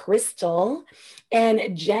 Crystal.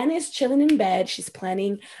 And Jen is chilling in bed. She's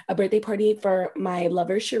planning a birthday party for my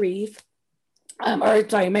lover, Sharif.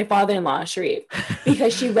 My father-in-law, Sharif,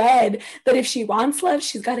 because she read that if she wants love,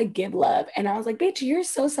 she's got to give love. And I was like, bitch, you're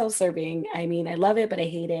so self-serving. I mean, I love it, but I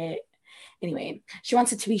hate it. Anyway, she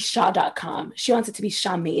wants it to be Shaw.com. She wants it to be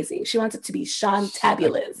Shaw Amazing. She wants it to be Sean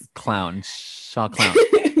Tabulous. Clown. Shaw Clown.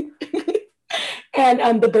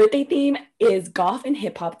 And the birthday theme is golf and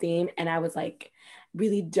hip hop theme. And I was like,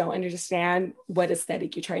 really don't understand what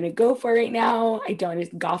aesthetic you're trying to go for right now. I don't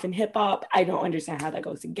understand golf and hip hop. I don't understand how that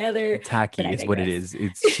goes together. Tacky is what it is.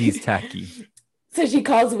 She's tacky. So she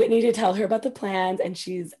calls Whitney to tell her about the plans, and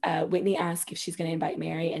Whitney asks if she's going to invite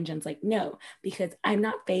Mary, and Jen's like, no, because I'm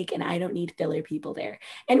not fake and I don't need filler people there.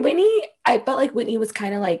 And I felt like Whitney was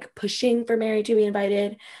kind of like pushing for Mary to be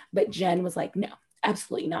invited, but Jen was like, no,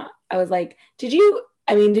 absolutely not. I was like, did you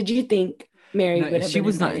think Mary No, would have she been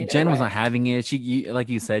was not. invited Jen was otherwise. not having it. Like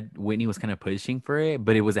you said, Whitney was kind of pushing for it,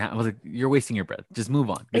 but I was like, "You're wasting your breath. Just move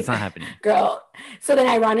on. It's not happening." Girl. So then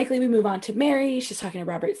ironically, we move on to Mary. She's talking to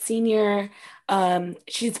Robert Sr.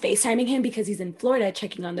 She's FaceTiming him because he's in Florida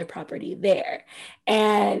checking on their property there.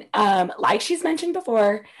 And like she's mentioned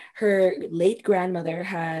before, her late grandmother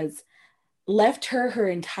has left her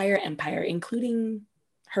entire empire, including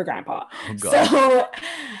her grandpa. Oh God. So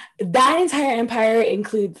that entire empire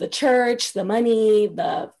includes the church, the money,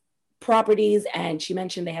 the properties. And she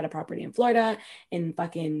mentioned they had a property in Florida, in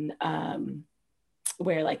fucking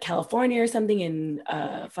where like California or something, in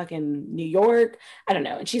fucking New York. I don't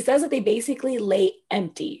know. And she says that they basically lay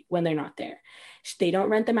empty when they're not there. They don't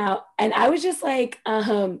rent them out. And I was just like,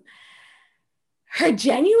 her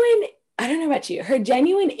genuine, I don't know about you, her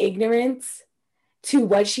genuine ignorance to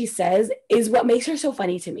what she says is what makes her so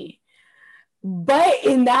funny to me. But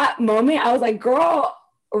in that moment, I was like, girl,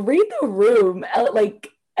 read the room.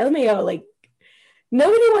 Like, LMAO, like,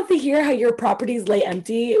 nobody wants to hear how your properties lay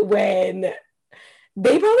empty when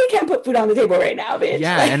they probably can't put food on the table right now, bitch.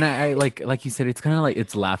 Yeah, and I like you said, it's kind of like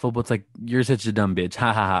it's laughable. It's like you're such a dumb bitch,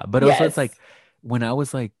 ha ha ha. But also, it's like when I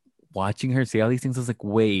was like watching her say all these things, I was like,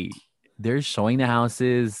 wait, they're showing the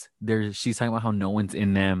houses. She's talking about how no one's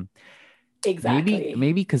in them. Exactly.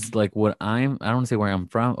 Maybe because like I don't want to say where I'm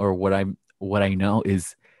from or what I know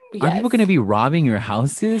is, are people going to be robbing your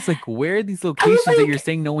houses? Like, where are these locations that you're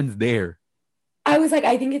saying no one's there? I was like,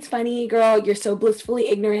 I think it's funny, girl. You're so blissfully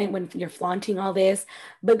ignorant when you're flaunting all this.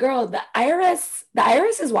 But girl, the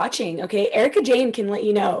IRS is watching, okay? Erica Jane can let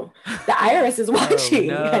you know. The IRS is watching,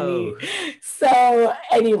 honey. So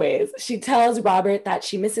anyways, she tells Robert that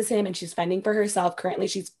she misses him and she's fending for herself. Currently,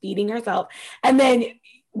 she's feeding herself. And then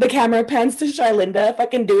the camera pans to Charlinda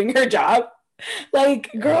fucking doing her job.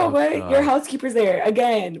 Like, girl, what? God. Your housekeeper's there.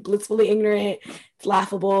 Again, blissfully ignorant. It's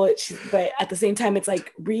laughable. But at the same time, it's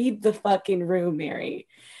like, read the fucking room, Mary.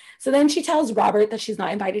 So then she tells Robert that she's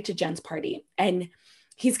not invited to Jen's party. And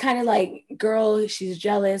he's kind of like, girl, she's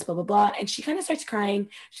jealous, blah, blah, blah. And she kind of starts crying.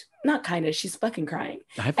 Not kind of, she's fucking crying.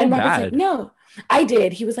 And Robert's like, no, I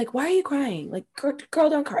did. He was like, why are you crying? Like,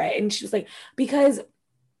 girl, don't cry. And she was like,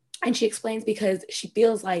 and she explains because she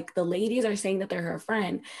feels like the ladies are saying that they're her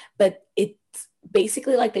friend, but it's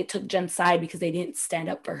basically like they took Jen's side because they didn't stand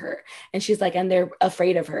up for her. And she's like, and they're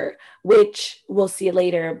afraid of her, which we'll see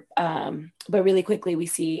later. But really quickly, we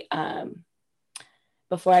see,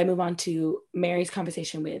 before I move on to Mary's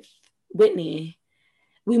conversation with Whitney,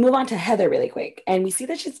 we move on to Heather really quick. And we see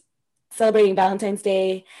that she's celebrating Valentine's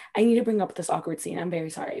Day. I need to bring up this awkward scene. I'm very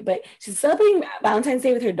sorry. But she's celebrating Valentine's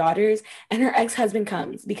Day with her daughters, and her ex-husband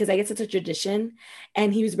comes because I guess it's a tradition.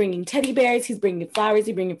 And he was bringing teddy bears. He's bringing flowers.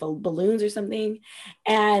 He's bringing balloons or something.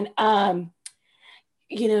 And,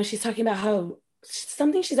 she's talking about how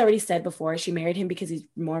something she's already said before. She married him because he's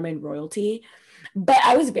Mormon royalty. But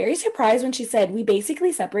I was very surprised when she said, we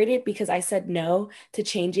basically separated because I said no to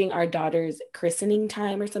changing our daughter's christening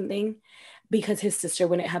time or something, because his sister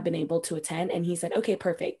wouldn't have been able to attend. And he said, okay,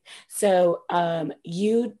 perfect. So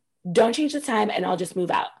you don't change the time and I'll just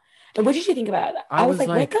move out. And what did you think about that? I was like,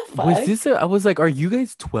 what the fuck? I was like, are you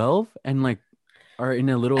guys 12 and like are in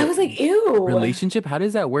a little I was like, ew. relationship? How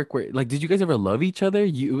does that work? Where like, did you guys ever love each other?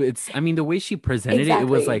 The way she presented it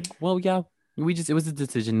was like, well, yeah, it was a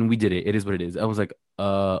decision. We did it. It is what it is. I was like,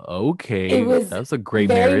 okay. That was a great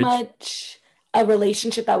very marriage. Much a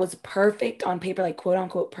relationship that was perfect on paper, like quote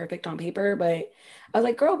unquote perfect on paper. But I was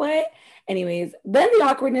like, girl, what? Anyways, then the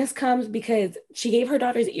awkwardness comes because she gave her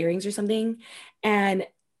daughters earrings or something. And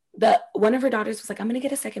one of her daughters was like, I'm going to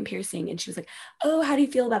get a second piercing. And she was like, oh, how do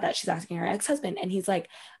you feel about that? She's asking her ex-husband. And he's like,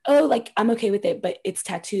 oh, like, I'm okay with it, but it's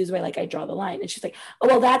tattoos where like I draw the line. And she's like, oh,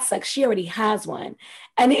 well, that's like, she already has one.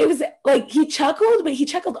 And it was like, he chuckled, but he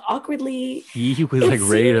chuckled awkwardly. He was like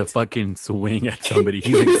ready to fucking swing at somebody.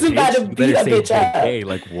 He's like, about to beat a bitch up. Hey,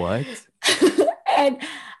 like what? And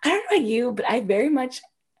I don't know about you, but I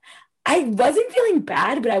wasn't feeling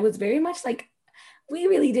bad, but I was very much like, we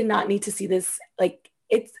really did not need to see this. Like,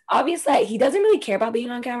 it's obvious that he doesn't really care about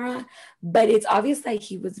being on camera, but it's obvious that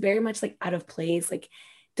he was very much like out of place. Like,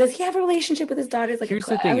 does he have a relationship with his daughters? Like, here's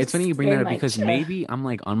the thing. It's funny you bring that up because maybe I'm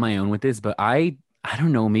like on my own with this, but I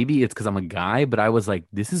don't know. Maybe it's because I'm a guy, but I was like,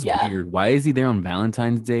 this is weird. Why is he there on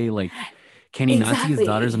Valentine's Day? Like, can he not see his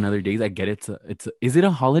daughters on other days? I get it. Is it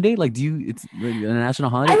a holiday? Like, it's a national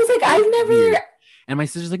holiday? I was like, I've never. Weird. And my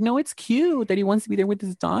sister's like, no, it's cute that he wants to be there with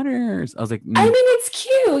his daughters. I was like, I mean, it's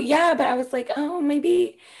cute. Yeah. But I was like, oh,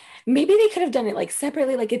 maybe they could have done it like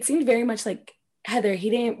separately. Like, it seemed very much like, Heather, he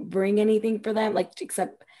didn't bring anything for them, like,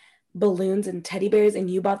 except balloons and teddy bears. And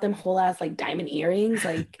you bought them whole ass like diamond earrings.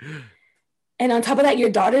 Like, And on top of that, your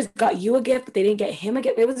daughters got you a gift, but they didn't get him a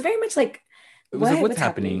gift. It was very much like, It was like, what's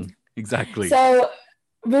happening? Exactly. So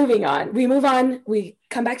moving on, we move on. We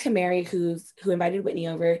come back to Mary, who invited Whitney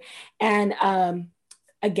over. And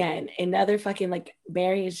again, another fucking like,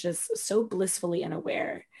 Mary is just so blissfully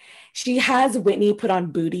unaware. She has Whitney put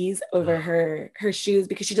on booties over her shoes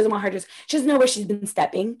because she doesn't want her to, she doesn't know where she's been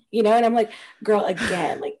stepping, you know? And I'm like, girl,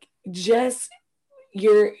 again, like just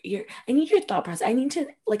your I need your thought process. I need to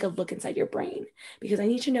like a look inside your brain because I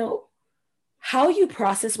need to know how you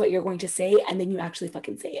process what you're going to say and then you actually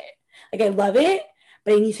fucking say it. Like I love it,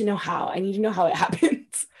 but I need to know how. I need to know how it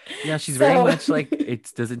happens. Yeah, she's very much like,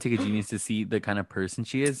 it doesn't take a genius to see the kind of person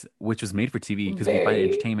she is, which was made for TV because we find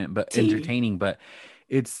it entertaining, but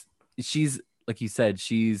she's like you said,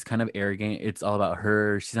 she's kind of arrogant. It's all about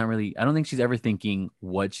her. She's not really, I don't think she's ever thinking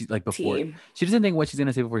what she's like before. She doesn't think what she's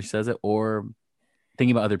gonna say before she says it or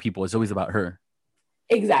thinking about other people. It's always about her.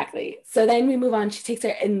 Exactly. So then we move on. She takes her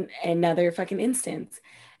in another fucking instance.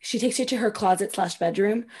 She takes her to her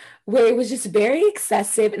closet/bedroom where it was just very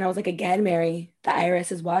excessive. And I was like, again, Mary, the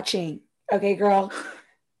IRS is watching. Okay, girl.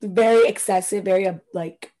 Very excessive, very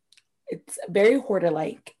like, it's very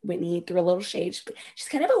hoarder-like. Whitney threw a little shade. She's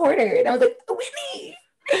kind of a hoarder. And I was like,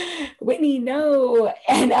 Whitney, no.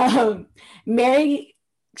 And Mary,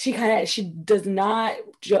 she does not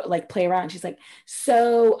like play around. She's like,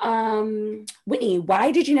 so Whitney,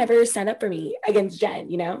 why did you never stand up for me against Jen?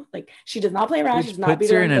 You know, like she does not play around. Which she does not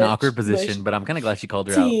puts her in an awkward position, but I'm kind of glad she called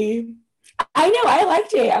her out. I know, I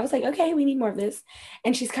liked it. I was like, okay, we need more of this.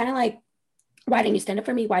 And she's kind of like, why didn't you stand up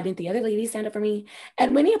for me? Why didn't the other lady stand up for me?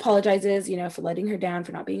 And Whitney apologizes, you know, for letting her down,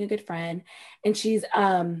 for not being a good friend. And she's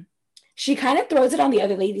she kind of throws it on the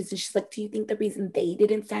other ladies and she's like, do you think the reason they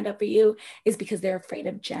didn't stand up for you is because they're afraid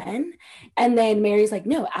of Jen? And then Mary's like,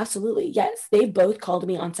 no, absolutely. Yes. They've both called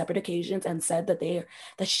me on separate occasions and said that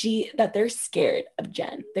they're scared of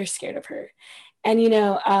Jen. They're scared of her. And, you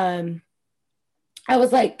know, I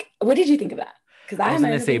was like, what did you think of that? Because I was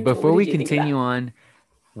going to say, before we continue on,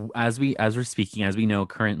 as we're speaking, as we know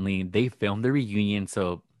currently, they filmed the reunion.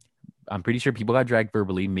 So I'm pretty sure people got dragged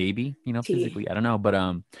verbally, maybe, you know, physically. I don't know. But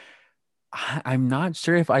I'm not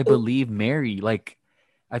sure if I believe Mary. Like,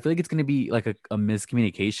 I feel like it's going to be like a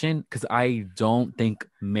miscommunication because I don't think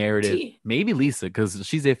Meredith, maybe Lisa, because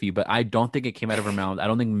she's iffy, but I don't think it came out of her mouth. I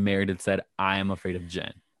don't think Meredith said, I am afraid of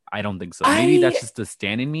Jen. I don't think so. Maybe that's just a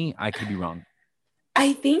stand in me. I could be wrong.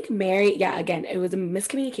 I think Mary, yeah, again, it was a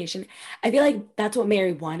miscommunication. I feel like that's what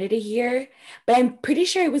Mary wanted to hear, but I'm pretty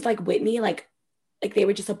sure it was like Whitney, like they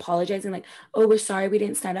were just apologizing, like, oh, we're sorry we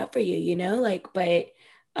didn't stand up for you, you know, like, but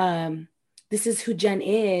this is who Jen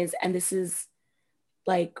is, and this is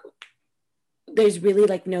like, there's really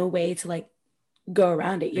like no way to like go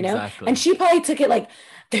around it, you know? Exactly. And she probably took it like,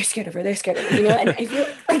 they're scared of her, you know? And I feel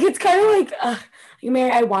like it's kind of like,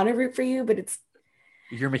 Mary, I want to root for you, but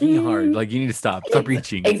you're making it hard. Like, you need to stop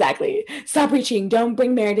reaching. Exactly. Stop reaching. Don't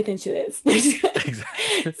bring Meredith into this.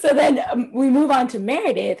 Exactly. So then we move on to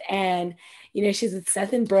Meredith, and you know, she's with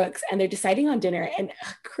Seth and Brooks, and they're deciding on dinner, and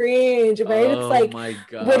cringe. Meredith's like,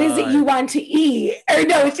 what is it you want to eat? Or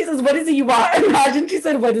no, she says, what is it you want? Imagine she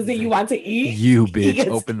said, what is it you want to eat? You bitch,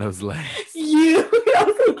 open those legs.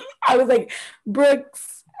 I was like,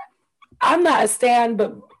 Brooks, I'm not a stan,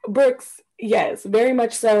 but Brooks, yes, very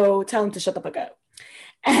much so. Tell him to shut the fuck up.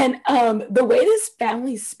 And the way this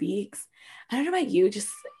family speaks, I don't know about you, just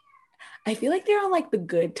I feel like they're on like the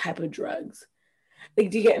good type of drugs.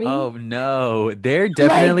 Like, do you get me? Oh no, they're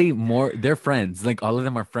definitely they're friends. Like, all of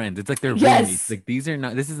them are friends. It's like they're roommates. Like,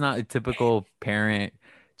 this is not a typical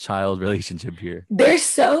parent-child relationship here. They're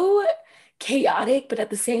so chaotic, but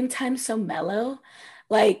at the same time so mellow.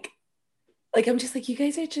 Like I'm just like, you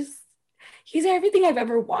guys are everything I've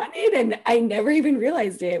ever wanted, and I never even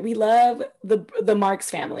realized it. We love the Marks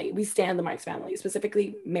family. We stand the Marks family,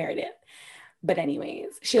 specifically Meredith. But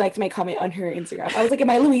anyways, she liked my comment on her Instagram. I was like, am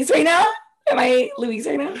I Louise right now?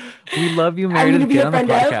 We love you, Meredith. Get on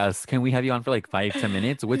the podcast. Can we have you on for like 5-10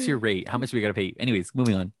 minutes? What's your rate? How much do we gotta pay? Anyways,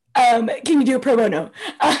 moving on. Can you do a pro bono?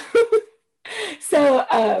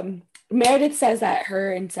 So Meredith says that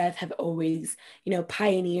her and Seth have always, you know,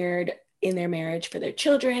 pioneered in their marriage for their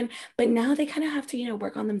children, but now they kind of have to, you know,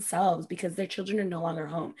 work on themselves because their children are no longer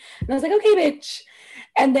home. And I was like, okay, bitch.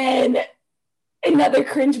 And then another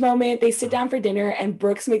cringe moment, they sit down for dinner and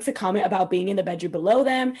Brooks makes a comment about being in the bedroom below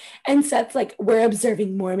them, and Seth's like, we're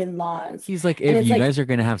observing Mormon laws. He's like, if you guys are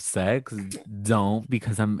gonna have sex, don't,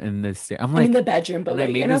 because I'm in this. I'm like, in the bedroom below. I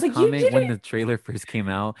made this comment when the trailer first came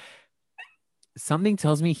out. Something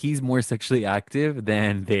tells me he's more sexually active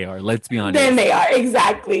than they are. Let's be honest. Than they are,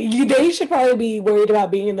 exactly. They should probably be worried about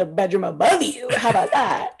being in the bedroom above you. How about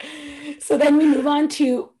that? So then we move on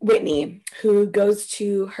to Whitney, who goes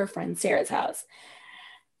to her friend Sarah's house.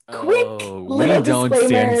 Quick we don't disclaimer.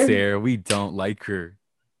 stand Sarah. We don't like her.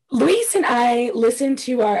 Luis and I listen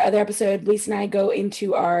to our other episode. Luis and I go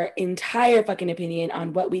into our entire fucking opinion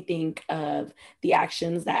on what we think of the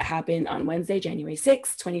actions that happened on Wednesday, January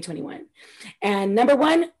 6th, 2021. And number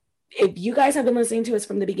one, if you guys have been listening to us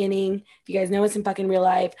from the beginning, if you guys know us in fucking real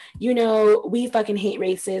life, you know we fucking hate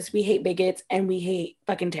racists, we hate bigots, and we hate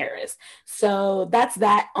fucking terrorists. So that's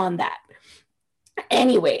that on that.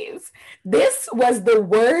 Anyways, this was the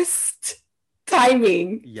worst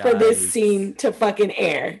timing for this scene to fucking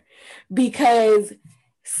air, because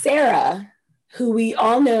Sarah, who we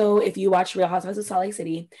all know, if you watch Real Housewives of Salt Lake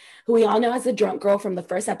City, who we all know as the drunk girl from the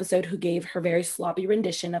first episode who gave her very sloppy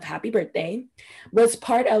rendition of Happy Birthday, was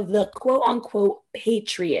part of the quote unquote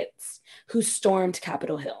patriots who stormed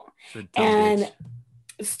Capitol Hill. And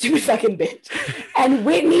stupid fucking bitch. And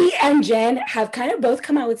Whitney and Jen have kind of both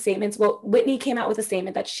come out with statements. Well, Whitney came out with a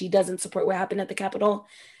statement that she doesn't support what happened at the Capitol.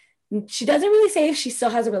 She doesn't really say if she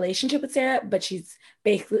still has a relationship with Sarah, but she's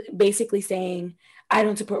basically saying, I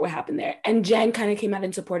don't support what happened there. And Jen kind of came out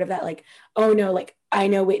in support of that, like, oh no, like, I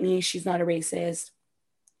know Whitney, she's not a racist.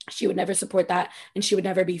 She would never support that, and she would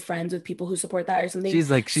never be friends with people who support that or something. She's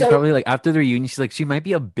probably like, after the reunion, she's like, she might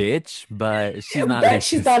be a bitch, but she's not racist.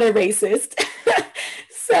 She's not a racist.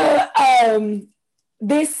 So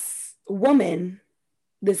this woman,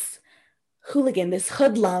 this hooligan, this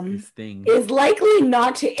hoodlum is likely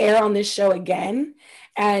not to air on this show again,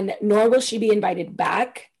 and nor will she be invited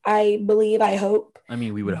back. I believe, I hope. I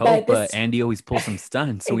mean, we would hope, but Andy always pulls some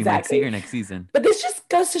stunts, so exactly. We might see her next season. But this just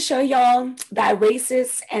goes to show y'all that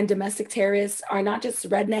racists and domestic terrorists are not just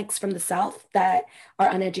rednecks from the South that are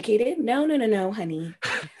uneducated. No, honey.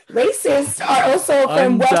 Racists are also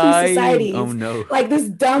from wealthy societies. Oh no. Like this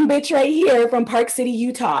dumb bitch right here from Park City,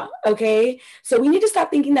 Utah. Okay? So we need to stop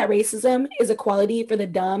thinking that racism is a quality for the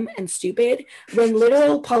dumb and stupid when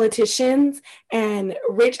literal politicians and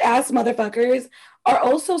rich ass motherfuckers are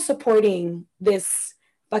also supporting this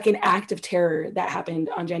fucking act of terror that happened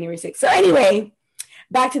on January 6th. So anyway,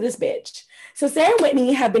 back to this bitch. So Sarah and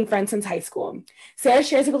Whitney have been friends since high school. Sarah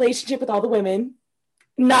shares a relationship with all the women.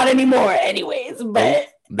 Not anymore anyways, but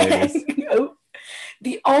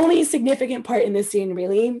the only significant part in this scene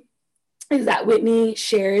really is that Whitney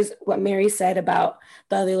shares what Mary said about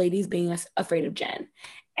the other ladies being afraid of Jen.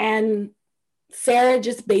 And Sarah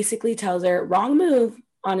just basically tells her, wrong move,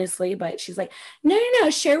 honestly, but she's like, no,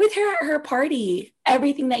 share with her at her party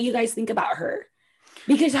everything that you guys think about her,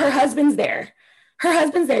 because her husband's there.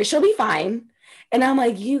 She'll be fine. And I'm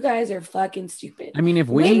like, you guys are fucking stupid. I mean, if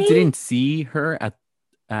Whitney didn't see her at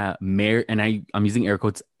Meredith, and I'm using air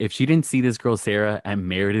quotes, if she didn't see this girl Sarah at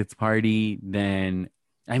Meredith's party, then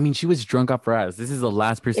I mean, she was drunk off her ass. This is the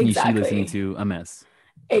last person you should be listening to a mess.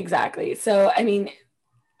 Exactly. So I mean,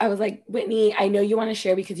 I was like, Whitney, I know you want to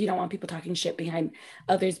share because you don't want people talking shit behind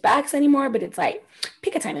others' backs anymore, but it's like,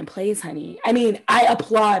 pick a time and place, honey. I mean, I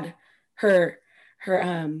applaud her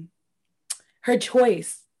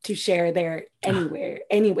choice to share there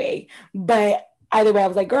anyway. But either way, I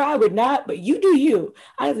was like, girl, I would not, but you do you.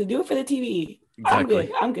 I have to do it for the TV. Exactly.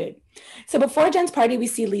 I'm good. So before Jen's party, we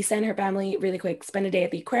see Lisa and her family really quick spend a day at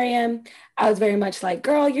the aquarium. I was very much like,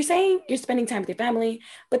 girl, you're saying you're spending time with your family.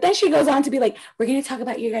 But then she goes on to be like, we're going to talk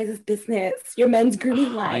about your guys' business, your men's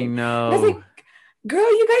grooming line. I know. And I was like, girl,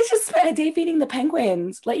 you guys just spent a day feeding the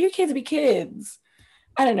penguins. Let your kids be kids.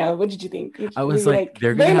 I don't know. What did you think? I was like,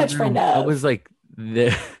 they're very much friend up. I was like,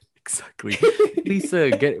 exactly.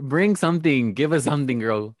 Lisa, bring something. Give us something,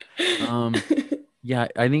 girl. Yeah,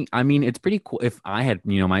 I mean, it's pretty cool. If I had,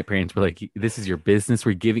 my parents were like, this is your business,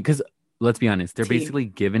 we're giving, because let's be honest, they're basically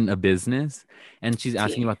given a business, and she's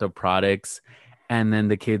asking about the products, and then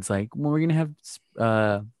the kid's like, well, we're going to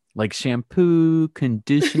have like shampoo,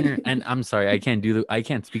 conditioner, and I'm sorry, I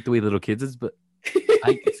can't speak the way little kids is, but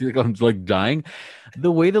I feel like I'm like dying.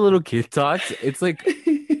 The way the little kid talks, it's like,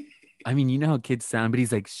 I mean, you know how kids sound, but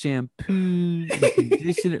he's like shampoo,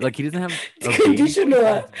 conditioner. Like he doesn't have a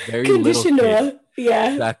conditioner. Conditioner.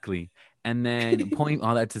 Yeah. Exactly. And then point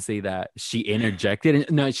all that to say that she interjected.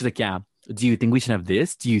 And no, she's like, yeah. Do you think we should have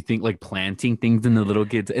this? Do you think like planting things in the little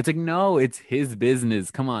kids? It's like, no, it's his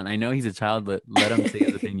business. Come on. I know he's a child, but let him say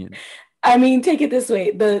his opinion. I mean, take it this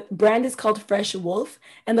way. The brand is called Fresh Wolf,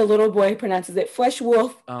 and the little boy pronounces it Fresh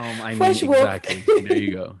Wolf. Fresh Wolf. Exactly. There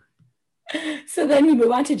you go. So then we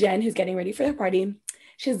move on to Jen, who's getting ready for the party.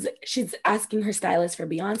 She's asking her stylist for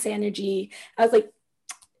Beyonce energy. I was like,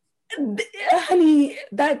 honey,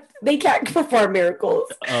 that they can't perform miracles.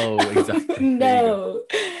 Oh, exactly. No.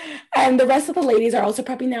 And the rest of the ladies are also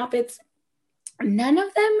prepping the outfits. None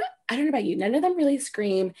of them I don't know about you. None of them really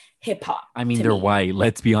scream hip hop. I mean, they're white.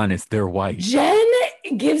 Let's be honest. They're white. Jen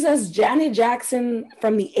gives us Janet Jackson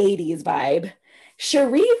from the 80s vibe.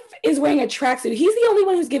 Sharif is wearing a tracksuit. He's the only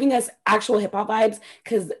one who's giving us actual hip hop vibes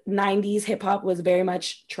because 90s hip hop was very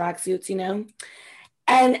much tracksuits, you know?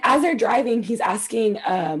 And as they're driving, he's asking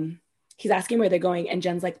where they're going. And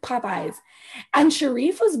Jen's like, Popeyes. And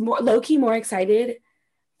Sharif was low-key more excited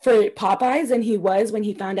for Popeyes than he was when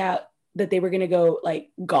he found out that they were going to go like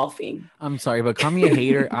golfing. I'm sorry, but call me a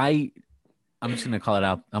hater. I'm just going to call it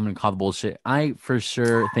out. I'm going to call the bullshit. I for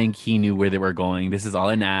sure think he knew where they were going. This is all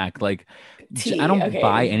an act. Like, I don't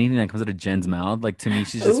buy anything that comes out of Jen's mouth. Like, to me,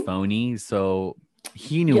 she's just phony. So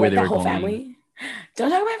he knew where they were going. Family? Don't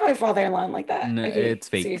talk about my father-in-law like that. No, okay, it's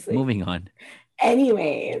fake. Seriously. Moving on.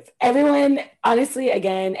 Anyways, everyone, honestly,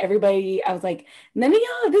 again, everybody, I was like, none of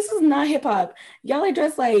y'all, this is not hip hop. Y'all are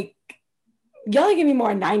dressed like, y'all are giving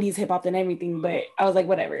more 90s hip hop than everything, but I was like,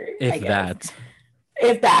 whatever. If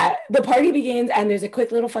that. The party begins and there's a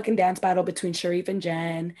quick little fucking dance battle between Sharif and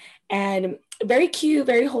Jen, and very cute,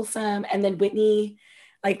 very wholesome. And then Whitney,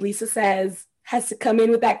 like Lisa says, has to come in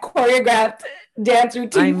with that choreographed dance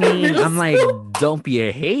routine. I mean, I'm like, don't be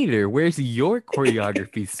a hater. Where's your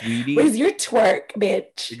choreography, sweetie? Where's your twerk,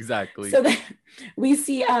 bitch? Exactly. So then we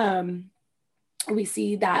see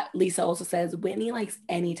that Lisa also says Whitney likes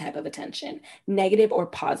any type of attention, negative or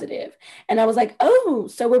positive. And I was like, oh,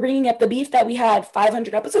 so we're bringing up the beef that we had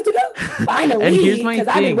 500 episodes ago? Finally, and here's my thing.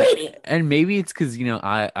 I've been waiting. And maybe it's because, you know,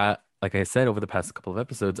 I like I said, over the past couple of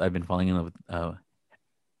episodes, I've been falling in love with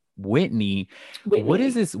Whitney. What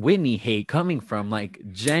is this Whitney hate coming from? Like,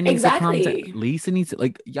 Jen needs to come to, Lisa needs to,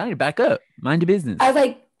 like, y'all need to back up, mind your business. I was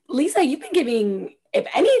like, Lisa, you've been giving, if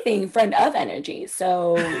anything, friend of energy,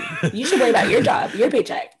 so you should worry about your job, your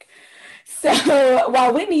paycheck. So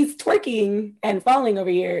while Whitney's twerking and falling over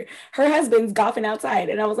here, her husband's golfing outside,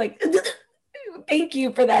 and I was like, thank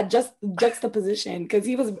you for that juxtaposition, because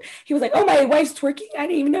he was like, oh, my wife's twerking, I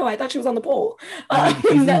didn't even know, I thought she was on the pole.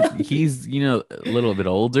 He's you know, a little bit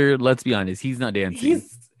older, let's be honest, he's not dancing.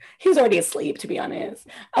 He was already asleep, to be honest.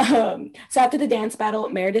 So after the dance battle,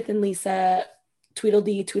 Meredith and Lisa,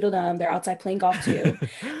 Tweedledee, Tweedledum, they're outside playing golf too.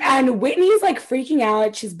 And Whitney's like freaking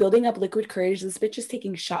out. She's building up liquid courage. This bitch is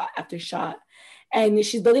taking shot after shot. And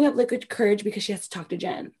she's building up liquid courage because she has to talk to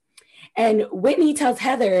Jen. And Whitney tells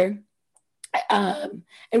Heather, and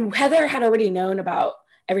Heather had already known about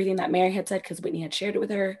everything that Mary had said because Whitney had shared it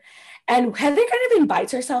with her. And Heather kind of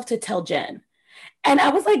invites herself to tell Jen. And I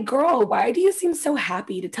was like, girl, why do you seem so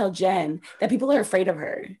happy to tell Jen that people are afraid of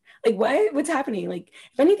her? Like, what's happening? Like,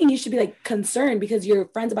 if anything, you should be like concerned because your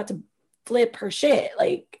friend's about to flip her shit.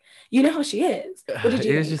 Like, you know how she is. What did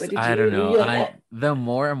you think? I don't know. The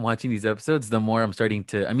more I'm watching these episodes, the more I'm starting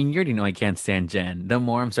to, I mean, you already know I can't stand Jen. The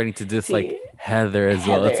more I'm starting to dislike Heather as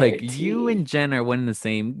well. It's like, you and Jen are one and the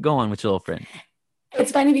same. Go on with your little friend.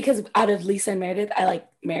 It's funny because out of Lisa and Meredith, I like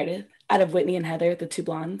Meredith. Out of Whitney and Heather, the two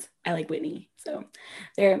blondes, I like Whitney. So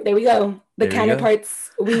there we go. The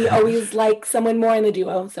counterparts, we always like someone more in the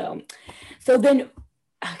duo. So then,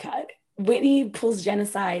 oh God, Whitney pulls Jen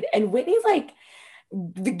aside, and Whitney's like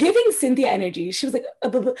giving Cynthia energy. She was like,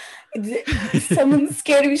 someone's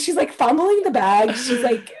scared of me. She's like fumbling the bag. She's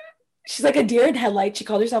like a deer in headlights. She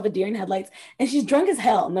called herself a deer in headlights, and she's drunk as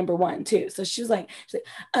hell. Number one too. So she's like,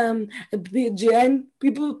 Jen,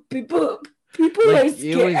 people like, are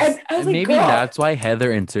scared. I was like, maybe that's why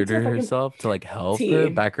Heather inserted herself to like help her,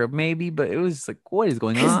 back her up, maybe. But it was like, what is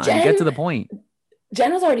going on? Get to the point.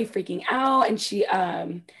 Jen was already freaking out, and she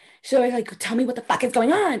was like, tell me what the fuck is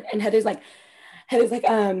going on. And Heather's like, Meredith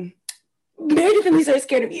and Lisa are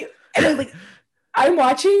scared of you. And I was like, I'm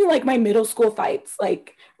watching like my middle school fights,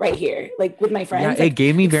 like right here, like with my friends. Yeah, it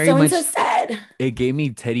gave me very much. So sad. It gave me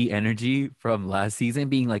Teddy energy from last season,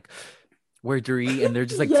 being like, where Doree, and they're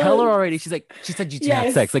just like, tell her already. She said you two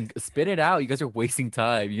have sex. Like, spit it out. You guys are wasting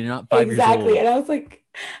time. You're not 5 years old. Exactly. And I was like,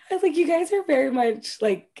 you guys are very much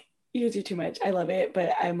like, you do too much. I love it,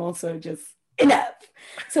 but I'm also just enough.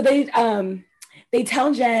 So they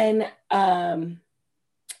tell Jen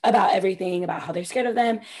about everything, about how they're scared of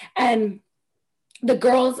them, and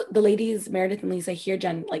the ladies, Meredith and Lisa, hear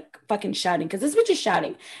Jen like fucking shouting because this bitch is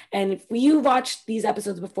shouting. And if you've watched these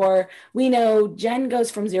episodes before, we know Jen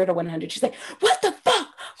goes from 0 to 100. She's like, what the fuck?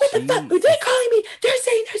 What the fuck? Are they calling me? They're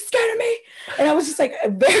saying they're scared of me. And I was just like,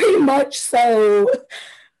 very much so.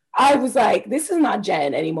 I was like, this is not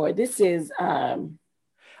Jen anymore. This is I'm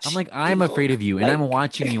like, I'm afraid of you, and I'm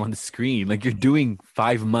watching you on the screen. Like, you're doing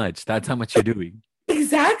 5 much. That's how much you're doing.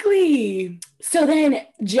 Exactly. So then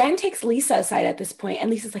Jen takes Lisa aside at this point, and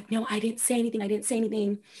Lisa's like, no, I didn't say anything. I didn't say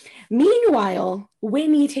anything. Meanwhile,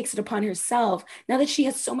 Whitney takes it upon herself, now that she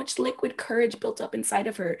has so much liquid courage built up inside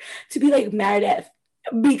of her, to be like, Meredith,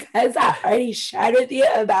 because I already shared with you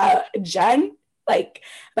about Jen, like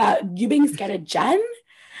about you being scared of Jen,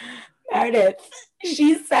 Meredith,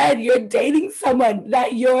 she said you're dating someone,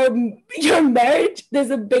 that your marriage, there's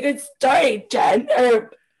a bigger story, Jen,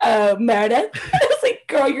 or Meredith. I was like,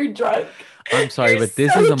 girl, you're drunk. I'm sorry, You're but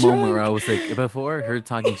this so is a drunk. moment where I was like, before her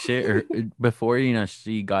talking shit, or before, you know,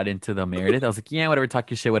 she got into the Meredith, I was like, yeah, whatever, talk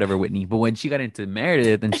your shit, whatever, Whitney. But when she got into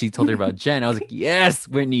Meredith and she told her about Jen, I was like, yes,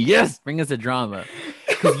 Whitney, yes, bring us a drama.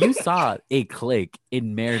 Because you saw a click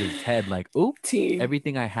in Meredith's head, like, oop,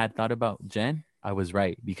 everything I had thought about Jen, I was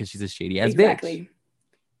right, because she's a shady ass bitch.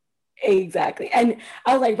 Exactly. And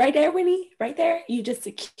I was like, right there, Whitney, right there, you just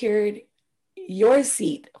secured your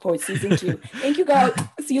seat for season 2. Thank you, girl.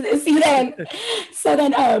 See you then. So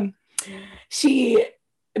then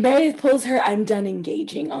Meredith pulls her, I'm done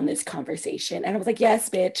engaging on this conversation. And I was like, yes,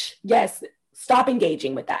 bitch. Yes. Stop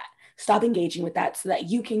engaging with that. Stop engaging with that so that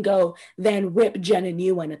you can go then rip Jen a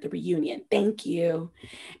new one at the reunion. Thank you.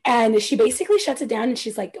 And she basically shuts it down, and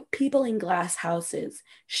she's like, people in glass houses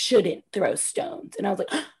shouldn't throw stones. And I was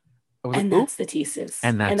like, and that's the thesis.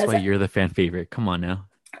 And that's why you're the fan favorite. Come on now.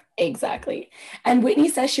 Exactly. And Whitney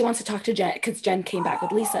says she wants to talk to Jen because Jen came back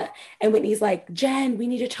with Lisa. And Whitney's like, Jen, we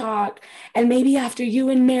need to talk. And maybe after you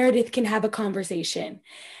and Meredith can have a conversation.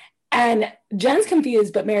 And Jen's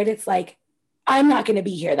confused, but Meredith's like, I'm not going to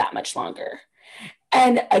be here that much longer.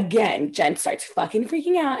 And again, Jen starts fucking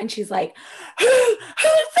freaking out. And she's like, who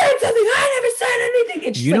said something? I never said anything.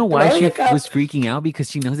 And you know why she was freaking out?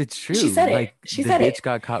 Because she knows it's true. She said like, it. She said it. The bitch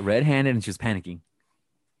got caught red-handed and she was panicking.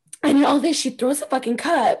 And in all this, she throws a fucking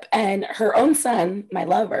cup, and her own son, my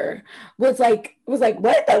lover, was like,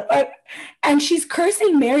 what the fuck? And she's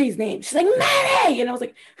cursing Mary's name. She's like, Mary! And I was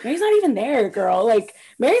like, Mary's not even there, girl. Like,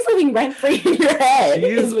 Mary's living rent-free in your head.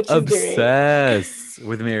 She's obsessed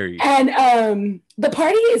with Mary. And the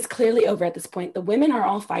party is clearly over at this point. The women are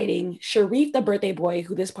all fighting. Sharif, the birthday boy,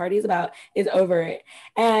 who this party is about, is over it.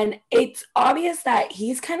 And it's obvious that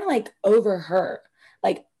he's kind of like over her.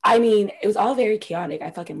 Like, I mean, it was all very chaotic. I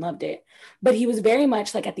fucking loved it. But he was very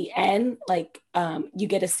much like at the end, like you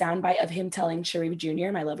get a soundbite of him telling Sharif Jr.,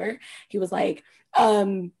 my lover, he was like,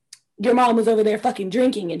 your mom was over there fucking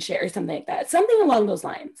drinking and shit or something like that. Something along those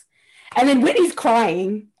lines. And then Whitney's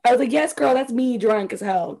crying. I was like, yes, girl, that's me drunk as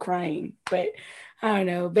hell crying. But I don't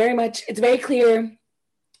know, very much, it's very clear.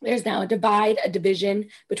 There's now a division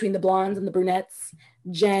between the blondes and the brunettes.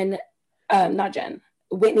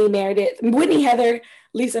 Whitney, Heather,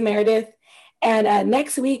 Lisa, Meredith. And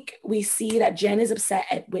next week, we see that Jen is upset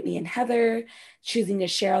at Whitney and Heather, choosing to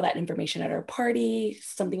share all that information at her party,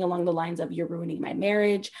 something along the lines of, you're ruining my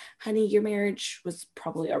marriage. Honey, your marriage was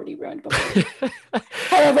probably already ruined before.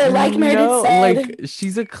 However, like Meredith said... Like,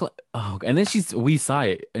 she's and then we saw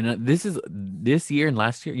it. And this year and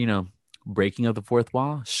last year, you know, breaking of the fourth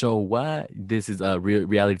wall, show what? This is a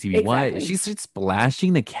reality TV. Exactly. What? She starts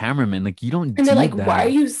splashing the cameraman. Like, you don't do they're like, that. Why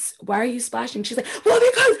are you splashing? She's like, well,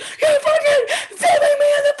 because you're fucking filming me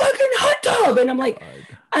in the fucking hot tub. And I'm like,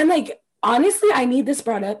 honestly, I need this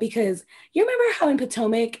brought up because you remember how in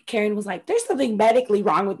Potomac, Karen was like, there's something medically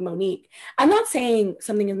wrong with Monique. I'm not saying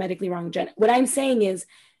something is medically wrong with Jen. What I'm saying is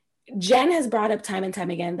Jen has brought up time and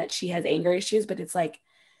time again that she has anger issues, but it's like,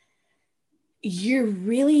 you're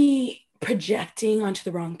really projecting onto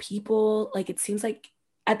the wrong people. Like, it seems like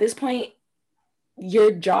at this point,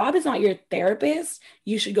 your job is not your therapist.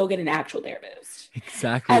 You should go get an actual therapist.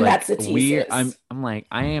 Exactly. And like, that's the thesis. I'm like,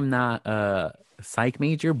 I am not a psych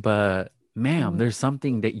major, but ma'am, there's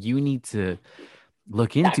something that you need to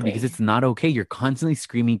look into because it's not okay. You're constantly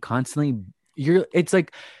screaming, it's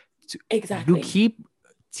like, exactly. You keep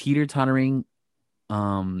teeter-tottering,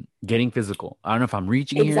 getting physical. I don't know if I'm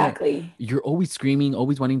reaching exactly. You're always screaming,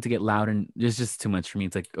 always wanting to get loud, and it's just too much for me.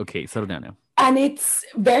 It's like, okay, settle down now. And it's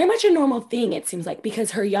very much a normal thing, it seems like,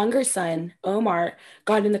 because her younger son, Omar,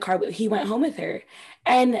 got in the car. He went home with her.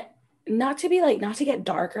 And not to get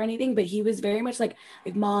dark or anything, but he was very much like,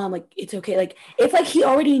 Mom, like, it's okay. Like, it's like he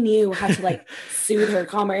already knew how to, like, soothe her,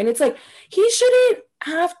 calm her. And it's like, he shouldn't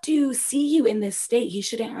have to see you in this state. He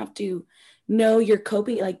shouldn't have to know you're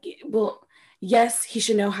coping. Like, well, yes, he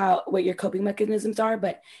should know what your coping mechanisms are,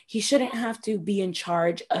 but he shouldn't have to be in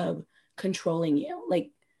charge of controlling you.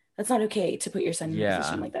 Like, that's not okay to put your son in a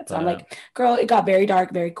position like that. So I'm like, girl, it got very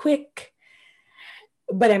dark, very quick,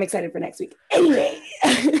 but I'm excited for next week. Anyway,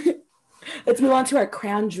 let's move on to our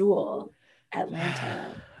crown jewel,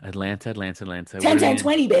 Atlanta. 10, 10,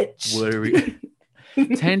 20, bitch. What are we?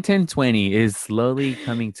 10-10-20 is slowly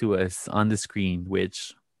coming to us on the screen,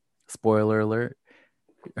 which, spoiler alert,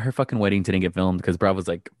 her fucking wedding didn't get filmed because Bravo's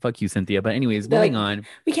like, fuck you, Cynthia. But anyways, They're moving like, on.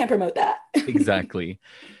 we can't promote that. Exactly.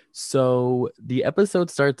 So the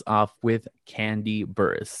episode starts off with Candy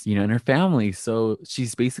Burris, you know, and her family. So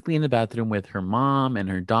she's basically in the bathroom with her mom and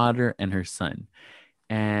her daughter and her son.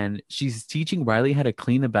 And she's teaching Riley how to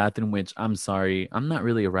clean the bathroom, which I'm sorry, I'm not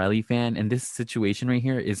really a Riley fan. And this situation right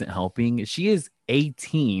here isn't helping. She is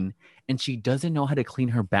 18 and she doesn't know how to clean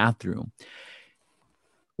her bathroom.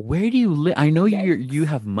 Where do you live? I know you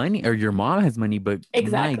have money, or your mom has money, but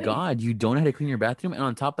Exactly. my God, you don't know how to clean your bathroom. And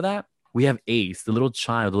on top of that, we have Ace, the little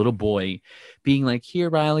child, the little boy, being like, "Here,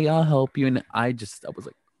 Riley, I'll help you." And I was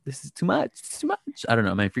like, "This is too much. It's too much." I don't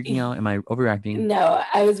know. Am I freaking out? Am I overreacting? No,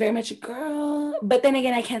 I was very much a girl, but then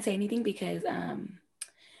again, I can't say anything because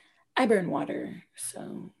I burn water,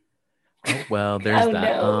 so. Oh, well, there's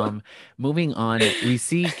that. No. Moving on, we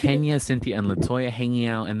see Kenya, Cynthia, and Latoya hanging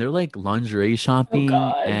out, and they're like lingerie shopping.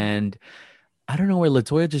 God. And I don't know where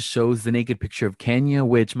Latoya just shows the naked picture of Kenya,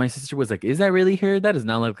 which my sister was like, "Is that really her? That does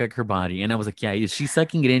not look like her body." And I was like, "Yeah, is she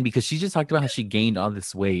sucking it in?" Because she just talked about how she gained all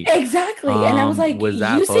this weight. Exactly. And I was like, was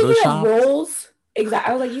that you say you have Photoshop? rolls?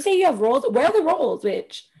 Exactly. I was like, you say you have rolls? Where are the rolls,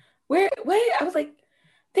 bitch? Where? I was like,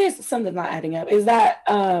 there's something not adding up. Is that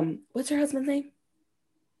what's her husband's name?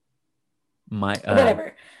 My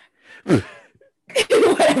Whatever.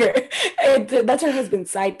 Whatever. That's her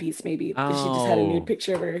husband's side piece, maybe. She just had a nude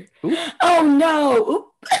picture of her. Oop.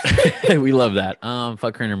 Oh no. We love that.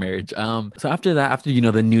 Fuck her in her marriage. So after that, after you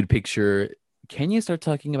know the nude picture, Kenya starts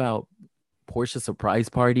talking about Portia's surprise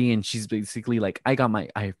party, and she's basically like, I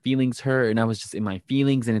have feelings hurt, and I was just in my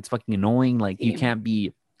feelings, and it's fucking annoying. Like, you can't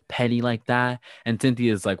be petty like that. And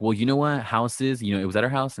Cynthia's like, well, you know what? Houses, you know, it was at her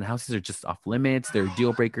house, and houses are just off limits. They're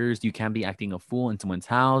deal breakers. You can't be acting a fool in someone's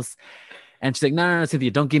house. And she's like, no,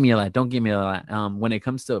 Cynthia, don't give me a lot. Don't give me a lot. When it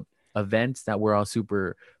comes to events that we're all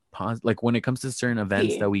super positive, like when it comes to certain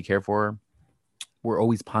events that we care for, we're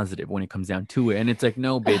always positive when it comes down to it. And it's like,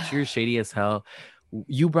 no, bitch, you're shady as hell.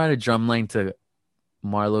 You brought a drumline to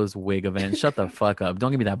Marlo's wig event. Shut the fuck up.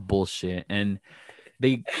 Don't give me that bullshit. And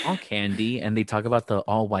they call Candy and they talk about the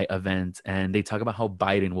all-white event, and they talk about how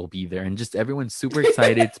Biden will be there, and just everyone's super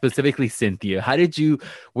excited. Specifically Cynthia.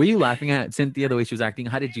 Were you laughing at Cynthia the way she was acting?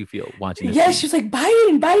 How did you feel watching this? Yes, she was like,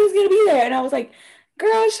 Biden's gonna be there. And I was like,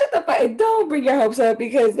 girl, shut the fuck, don't bring your hopes up,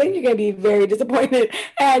 because then you're gonna be very disappointed.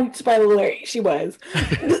 And spoiler alert, she was.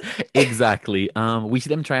 Exactly. We see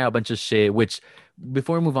them try out a bunch of shit, which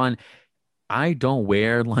before we move on, I don't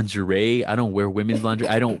wear lingerie. I don't wear women's lingerie.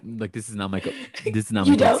 I don't like, this is not my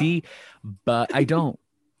tea, but I don't,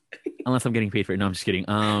 unless I'm getting paid for it. No, I'm just kidding.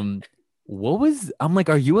 I'm like,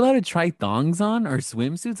 are you allowed to try thongs on or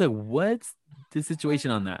swimsuits? Like, what's the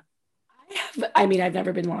situation on that? I've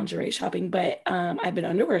never been lingerie shopping, but I've been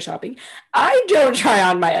underwear shopping. I don't try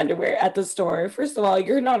on my underwear at the store. First of all,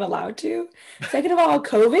 you're not allowed to. Second of all,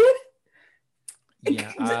 COVID.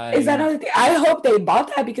 Yeah, is that another thing? I hope they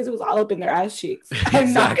bought that because it was all up in their ass cheeks. I'm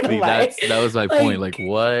exactly. Not gonna lie. That was my point. Like,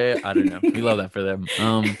 what? I don't know. We love that for them.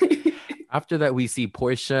 After that, we see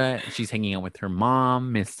Portia. She's hanging out with her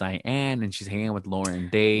mom, Miss Diane, and she's hanging out with Lauren.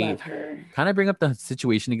 They kind of bring up the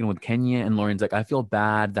situation again with Kenya, and Lauren's like, I feel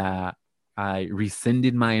bad that I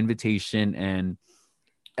rescinded my invitation, and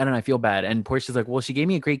I don't know, I feel bad. And Portia's like, well, she gave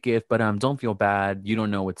me a great gift, but don't feel bad. You don't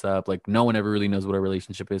know what's up. Like, no one ever really knows what our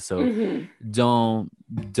relationship is. So don't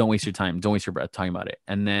waste your time. Don't waste your breath talking about it.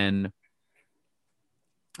 And then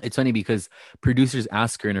it's funny because producers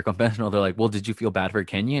ask her in her confessional, they're like, well, did you feel bad for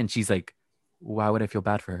Kenya? And she's like, why would I feel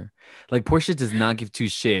bad for her? Like, Portia does not give two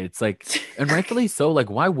shits. Like, and rightfully so. Like,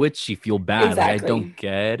 why would she feel bad? Exactly. Like, I don't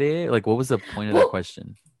get it. Like, what was the point of that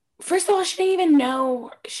question? First of all, she didn't even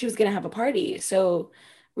know she was going to have a party. So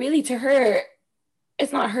really, to her,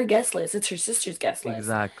 it's not her guest list. It's her sister's guest list.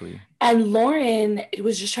 Exactly. And Lauren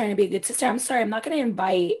was just trying to be a good sister. I'm sorry. I'm not going to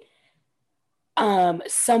invite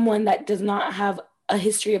someone that does not have a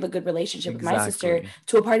history of a good relationship with my sister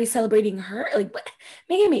to a party celebrating her. Like,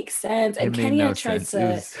 make it make sense. And Kenya tries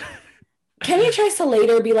to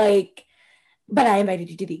later be like, but I invited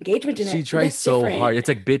you to the engagement dinner. She tries so hard. It's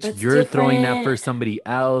like, bitch, you're throwing that for somebody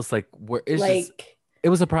else. Like, it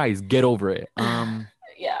was a surprise. Get over it.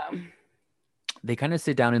 Yeah. They kind of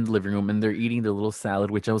sit down in the living room and they're eating their little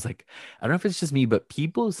salad, which I was like, I don't know if it's just me, but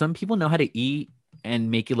some people know how to eat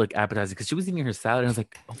and make it look appetizing, because she was eating her salad and I was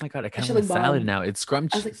like, oh my God, I kind of want a salad now. It's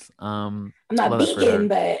scrumptious. Like, I'm not vegan,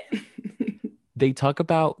 but they talk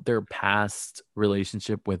about their past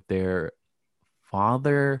relationship with their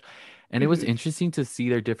father, And it was interesting to see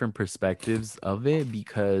their different perspectives of it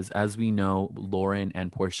because, as we know, Lauren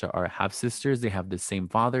and Portia are half sisters. They have the same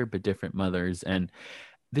father but different mothers. And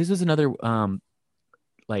this was another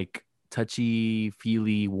like touchy,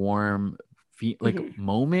 feely, warm,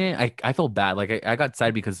 moment. I felt bad. Like I got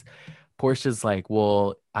sad because Portia's like,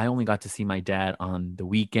 well, I only got to see my dad on the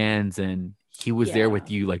weekends, and he was there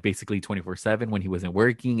with you like basically 24/7 when he wasn't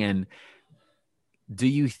working. And do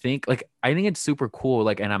you think, like, I think it's super cool,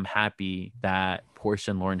 like, and I'm happy that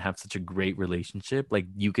Portia and Lauren have such a great relationship. Like,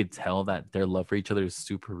 you could tell that their love for each other is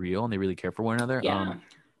super real and they really care for one another.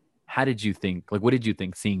 How did you think, like, what did you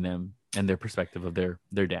think seeing them and their perspective of their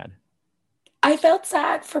dad? I felt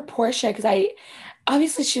sad for Portia because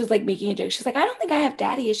obviously she was like making a joke. She's like, I don't think I have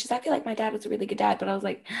daddy issues. I feel like my dad was a really good dad. But I was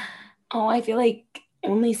like, oh, I feel like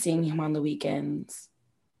only seeing him on the weekends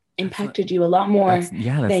impacted you a lot more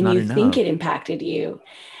than you think it impacted you.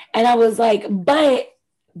 And I was like, but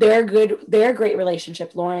they're a great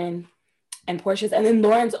relationship, Lauren and Portia's. And then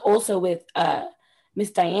Lauren's also with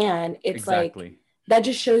Miss Diane. It's like, that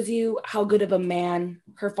just shows you how good of a man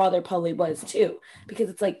her father probably was too. Because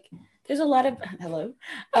it's like, there's a lot of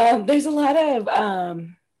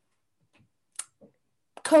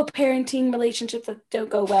co-parenting relationships that don't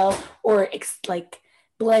go well, or like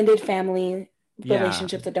blended family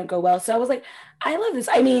relationships that don't go well. So I was like, I love this.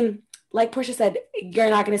 I mean, like Portia said, you're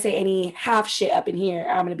not going to say any half shit up in here.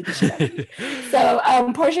 I'm going to beat the shit out of you.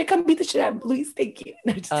 So Portia, come beat the shit out of me, please. Thank you.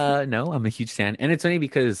 No, I'm a huge fan. And it's funny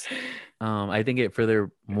because I think it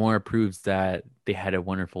further more proves that they had a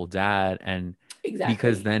wonderful dad. And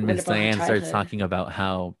because then Miss Diane starts talking about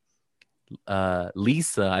how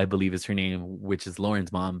Lisa, I believe is her name, which is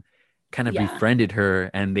Lauren's mom, kind of befriended her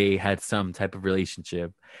and they had some type of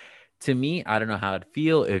relationship. To me, I don't know how I'd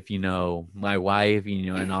feel if, my wife,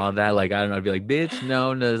 and all of that. Like, I don't know, I'd be like, bitch,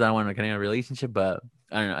 no, I don't want to kind of relationship. But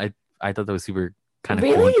I don't know. I thought that was super kind of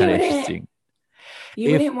cool and kind of interesting.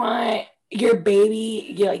 You wouldn't want your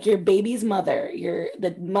baby, your baby's mother,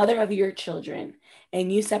 the mother of your children,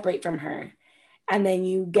 and you separate from her. And then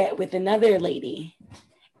you get with another lady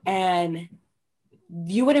and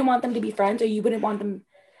you wouldn't want them to be friends, or you wouldn't want them.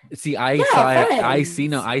 See, I saw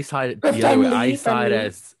it the other way.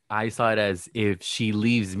 I saw it as if she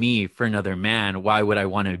leaves me for another man, why would I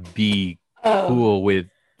want to be cool with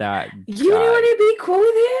that guy? You don't want to be cool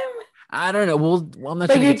with him? I don't know. I'm not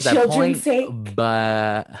trying to get to that point,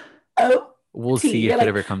 but we'll see if it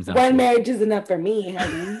ever comes down. One marriage is enough for me,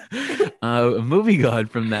 honey. Moving on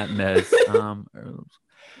from that mess.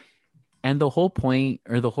 And the whole point,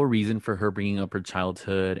 or the whole reason for her bringing up her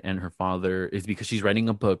childhood and her father, is because she's writing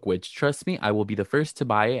a book, which, trust me, I will be the first to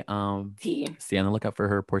buy it. Stay on the lookout for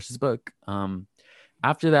her Portia's book.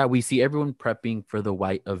 After that, we see everyone prepping for the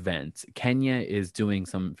white event. Kenya is doing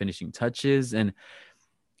some finishing touches, and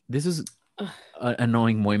this is an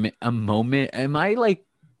annoying moment. Am I like,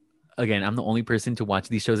 again, I'm the only person to watch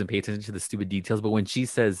these shows and pay attention to the stupid details, but when she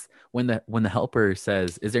says, when the helper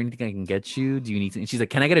says, is there anything I can get you? Do you need to? And she's like,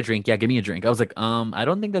 can I get a drink? Yeah, give me a drink. I was like, I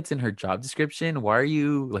don't think that's in her job description. Why are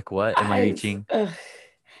you like, what am I reaching? I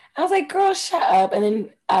was like, girl, shut up. And then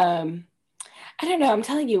I don't know, I'm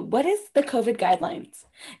telling you, what is the COVID guidelines?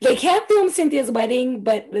 They can't film Cynthia's wedding,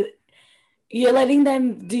 but you're letting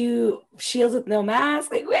them do Shields with no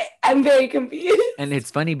mask? Like, wait, I'm very confused. And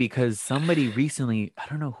it's funny because somebody recently, I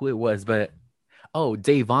don't know who it was, but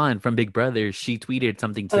Davon from Big Brother, she tweeted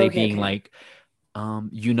something today being like,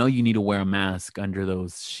 you need to wear a mask under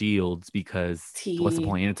those shields because what's the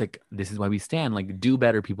point? And it's like, this is why we stand. Like, do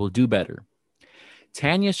better, people, do better.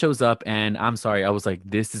 Tanya shows up, and I'm sorry, I was like,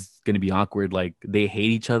 this is going to be awkward. Like, they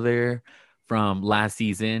hate each other from last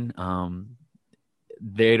season.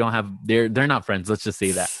 They're not friends. Let's just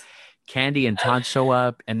say that. Candy and Todd show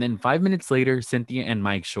up, and then 5 minutes later, Cynthia and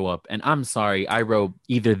Mike show up. And I'm sorry, I wrote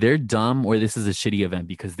either they're dumb or this is a shitty event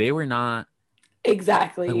because they were not.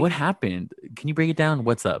 Exactly. Like, what happened? Can you break it down?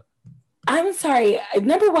 What's up? I'm sorry.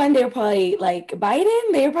 Number one, they were probably like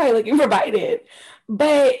Biden. They were probably looking for Biden.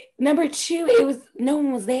 But number two, no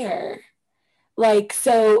one was there. Like,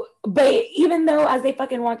 so, but even though as they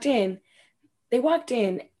fucking walked in,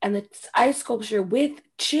 and the ice sculpture with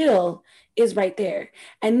Chill is right there.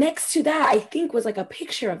 And next to that, I think was like a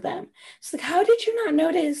picture of them. It's like, how did you not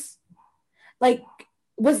notice? Like,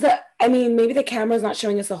 maybe the camera's not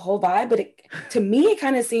showing us the whole vibe, but to me, it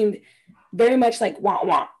kind of seemed very much like wah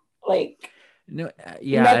wah. Like, no,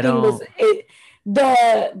 yeah, I don't.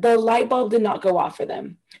 The light bulb did not go off for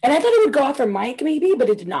them, and I thought it would go off for Mike maybe, but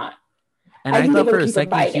it did not. And I thought for a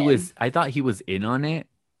second I thought he was in on it.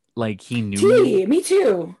 like he knew. Me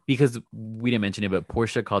too. Because we didn't mention it, but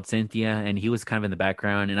Portia called Cynthia and he was kind of in the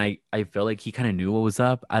background, and I felt like he kind of knew what was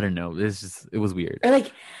up. I don't know. It was weird. Or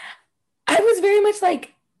like, I was very much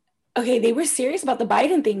like, okay, they were serious about the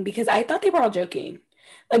Biden thing because I thought they were all joking.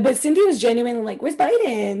 Like, but Cynthia was genuinely like, "Where's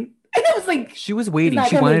Biden?" And I was like, she was waiting.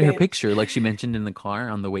 She wanted her picture. Like she mentioned in the car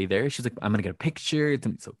on the way there. She's like, "I'm gonna get a picture. It's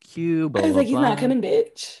gonna be so cute." Blah, I was blah, like, "He's blah. not coming,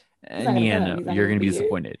 bitch." And yeah, no, you're gonna be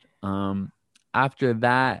disappointed. After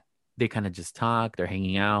that, they kind of just talk. They're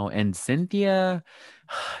hanging out, and Cynthia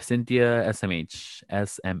SMH.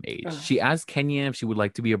 She asked Kenya if she would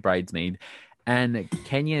like to be a bridesmaid. And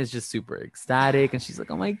Kenya is just super ecstatic. And she's like,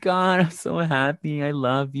 "Oh my God, I'm so happy. I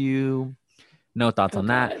love you." No thoughts on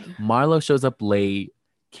that. Marlo shows up late.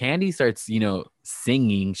 Candy starts,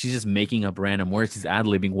 singing. She's just making up random words. She's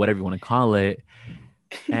ad-libbing, whatever you want to call it.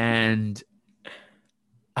 And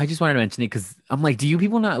I just wanted to mention it because I'm like, do you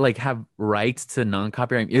people not like have rights to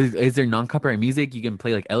non-copyright? Is there non-copyright music? You can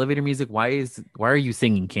play like elevator music. Why are you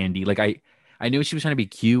singing, Candy? Like I knew she was trying to be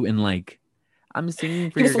cute and like, I'm singing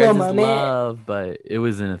for your guys' love, but it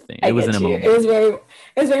wasn't a thing. It wasn't a moment. It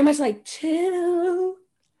was very much like chill.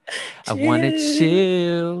 I want to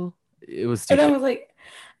chill. It was too. And I was like,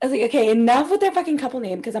 okay, enough with their fucking couple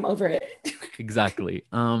name because I'm over it. Exactly.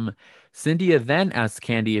 Cynthia then asked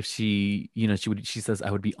Candy if she says,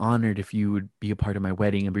 "I would be honored if you would be a part of my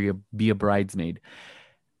wedding and be a bridesmaid."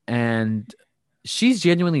 And she's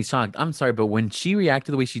genuinely shocked. I'm sorry, but when she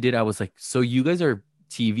reacted the way she did, I was like, "So you guys are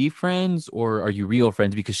TV friends or are you real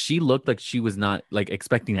friends?" Because she looked like she was not like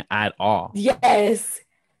expecting it at all. Yes.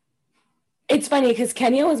 It's funny because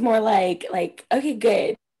Kenya was more like, okay,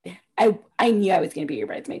 good. I knew I was going to be your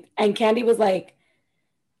bridesmaid. And Candy was like,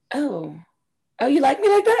 oh, you like me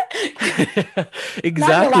like that?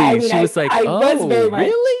 Exactly. She was like, oh,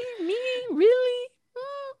 really? Me? Really?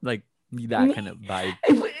 Like that kind of vibe.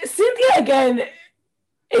 Cynthia, again,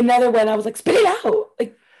 another one, I was like, spit it out.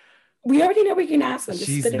 Like, we already know we can ask them.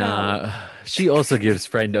 Just spit it out. She also gives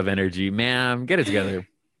friend of energy. Ma'am, get it together.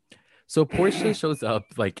 So Portia shows up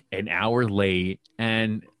like an hour late,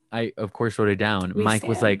 and I, of course, wrote it down. Mike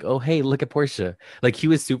was like, "Oh, hey, look at Portia." Like he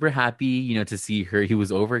was super happy, to see her. He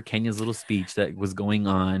was over Kenya's little speech that was going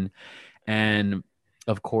on. And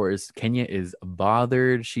of course, Kenya is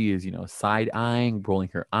bothered. She is, side-eyeing, rolling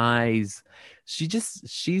her eyes.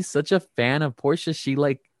 She's such a fan of Portia. She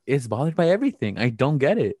like is bothered by everything. I don't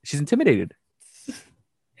get it. She's intimidated.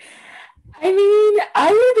 I mean,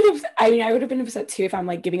 I would have been upset too if I'm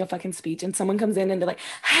like giving a fucking speech and someone comes in and they're like,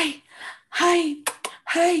 hi.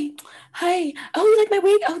 Oh, you like my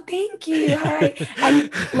wig? Oh, thank you. Hi. And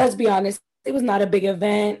let's be honest, it was not a big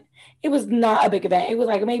event. It was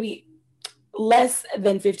like maybe less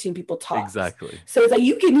than 15 people talk. Exactly. So it's like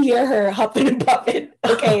you can hear her huffing and puffing.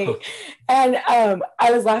 Okay. And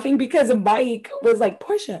I was laughing because Mike was like,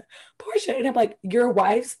 Portia. And I'm like, your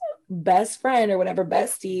wife's best friend or whatever,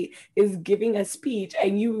 bestie, is giving a speech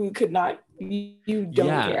and you could not, you don't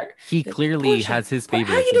care. He clearly has his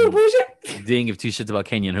favorites. How you doing, Portia? Didn't give two shits about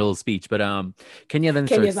Kenya in her little speech, but Kenya then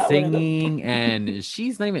starts singing and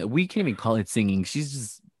she's not even, we can't even call it singing. She's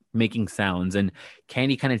just making sounds and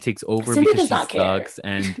Candy kind of takes over because she sucks.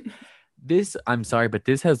 And this, I'm sorry, but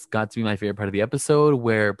this has got to be my favorite part of the episode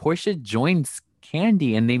where Portia joins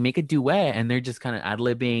Candy and they make a duet and they're just kind of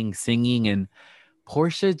ad-libbing, singing, and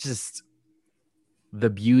Portia just the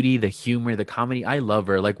beauty, the humor, the comedy. I love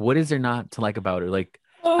her. Like, what is there not to like about her? Like,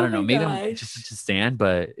 I don't know, maybe I'm just stand,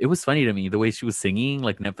 but it was funny to me the way she was singing,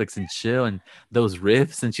 like Netflix and chill, and those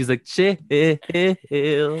riffs, and she's like chill,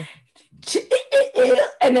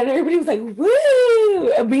 and then everybody was like,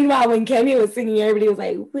 woo. And meanwhile, when Kenya was singing, everybody was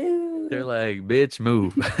like, woo. They're like, bitch,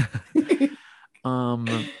 move.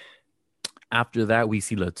 After that, we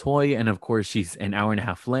see LaToya, and of course, she's an hour and a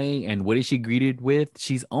half late. And what is she greeted with?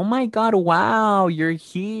 She's, oh my God, wow, you're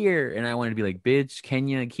here. And I wanted to be like, bitch,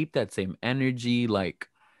 Kenya, keep that same energy. Like,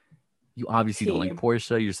 you obviously don't like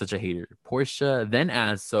Portia. You're such a hater. Portia then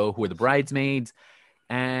asks, so who are the bridesmaids?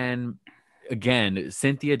 And again,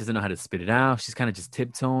 Cynthia doesn't know how to spit it out. She's kind of just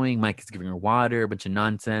tiptoeing. Mike is giving her water, a bunch of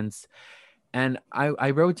nonsense. And I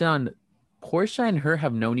wrote down, Portia and her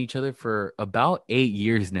have known each other for about 8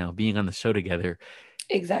 years now, being on the show together.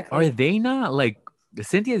 Exactly. Are they not like,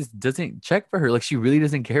 Cynthia doesn't check for her? Like, she really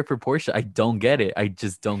doesn't care for Portia. I don't get it. I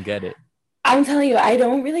just don't get it. I'm telling you, I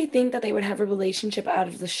don't really think that they would have a relationship out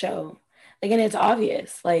of the show. Like, and it's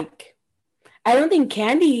obvious. Like, I don't think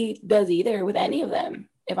Candy does either with any of them,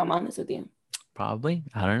 if I'm honest with you. Probably.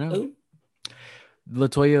 I don't know. Ooh.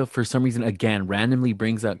 LaToya, for some reason, again, randomly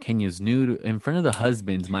brings out Kenya's nude in front of the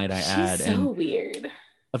husbands, might I add. She's so weird.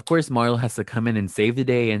 of course, Marlo has to come in and save the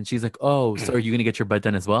day. And she's like, oh, so are you going to get your butt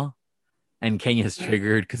done as well? And Kenya's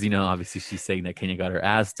triggered because, obviously she's saying that Kenya got her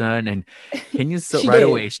ass done. And Kenya's so She right did.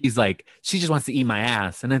 away, she's like, she just wants to eat my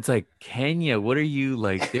ass. And it's like, Kenya, what are you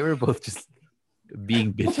like? They were both just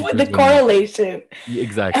being bitches. With the correlation.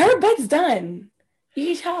 Exactly. Her butt's done.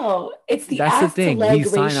 You can tell. It's the That's ass the thing. to leg We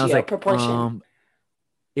signed, I was ratio like, proportion.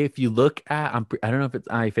 if you look at, I don't know if it's,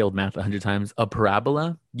 I failed math 100 times, a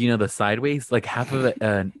parabola, the sideways, like half of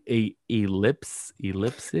an ellipse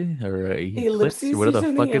or a eclipse or whatever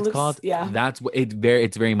the fuck it's called. Yeah. That's what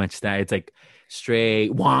it's very much that. It's like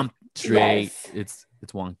straight, womp, straight. Yes.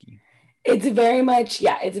 It's wonky. It's very much,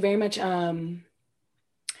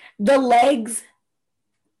 the legs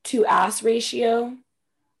to ass ratio,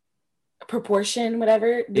 proportion,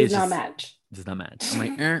 whatever, does not match. Does not match.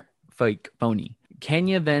 I'm like, fake, phony.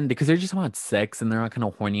 Kenya then, because they're just about sex and they're not kind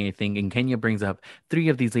of horny, I think. And Kenya brings up 3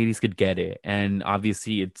 of these ladies could get it. And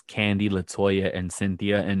obviously it's Candy, Latoya, and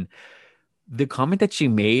Cynthia. And the comment that she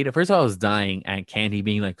made, first of all, I was dying at Candy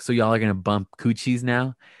being like, so y'all are going to bump coochies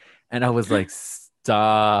now? And I was like,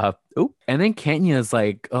 stop. Oh, and then Kenya's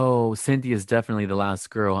like, oh, Cynthia's definitely the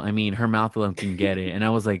last girl. I mean, her mouth alone can get it. And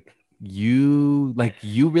I was like, you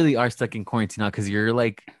really are stuck in quarantine now because you're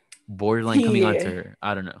like borderline coming on to her.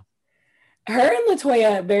 I don't know. Her and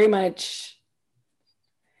Latoya very much.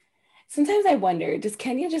 Sometimes I wonder, does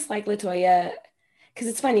Kenya just like Latoya? Because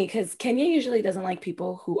it's funny because Kenya usually doesn't like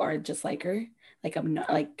people who are just like her, like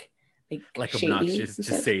obnoxious.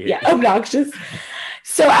 Just say it. Yeah, obnoxious.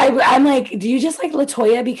 So I'm like, do you just like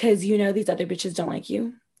Latoya because these other bitches don't like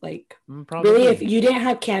you? Like, probably. Really, if you didn't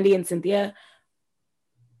have Candy and Cynthia,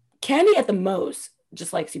 Candy at the most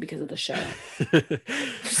just likes you because of the show.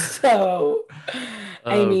 So,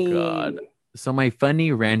 I mean. God. So my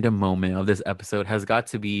funny random moment of this episode has got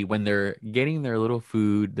to be when they're getting their little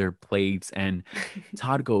food, their plates, and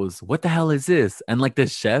Todd goes, what the hell is this? And like the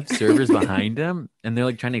chef servers behind him, and they're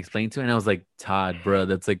like trying to explain to him. And I was like, Todd, bro,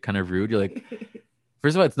 that's like kind of rude. You're like,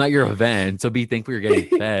 first of all, it's not your event, so be thankful you're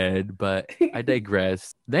getting fed, but I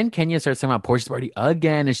digress. Then Kenya starts talking about Portia's party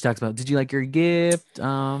again, and she talks about, did you like your gift?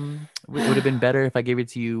 Would have been better if I gave it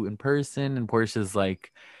to you in person. And Portia's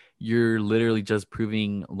like, you're literally just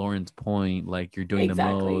proving Lauren's point. Like you're doing the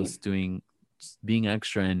most, being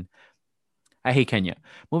extra. And I hate Kenya.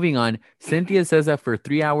 Moving on. Cynthia says that for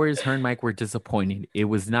 3 hours, her and Mike were disappointed. It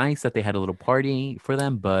was nice that they had a little party for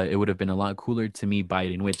them, but it would have been a lot cooler to me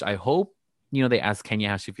Biden, which I hope, they ask Kenya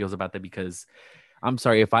how she feels about that, because I'm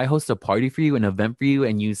sorry, if I host a party for you, an event for you,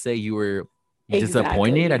 and you say you were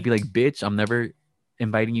disappointed, I'd be like, bitch, I'm never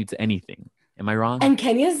inviting you to anything. Am I wrong? And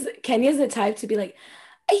Kenya's the type to be like,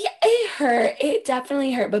 it hurt. It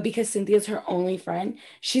definitely hurt. But because Cynthia's her only friend,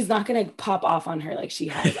 she's not going to pop off on her like she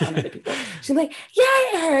has on other people. She's like, yeah,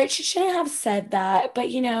 it hurt. She shouldn't have said that. But, I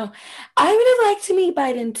would have liked to meet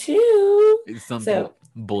Biden too. It's some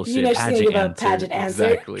bullshit. She's going to give a pageant answer.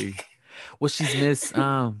 Exactly. Well, she's Miss,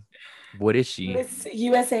 what is she? Miss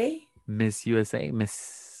USA? Miss USA?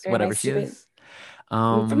 Miss or whatever Miss she is.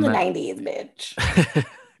 From the 90s, bitch.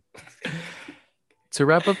 To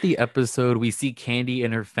wrap up the episode, we see Candy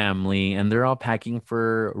and her family, and they're all packing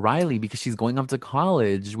for Riley because she's going off to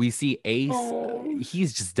college. We see Ace.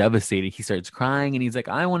 He's just devastated. He starts crying, and he's like,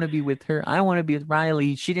 I want to be with her. I want to be with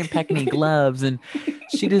Riley. She didn't pack any gloves, and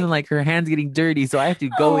she doesn't like her hands getting dirty, so I have to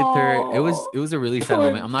go with her. It was a really sad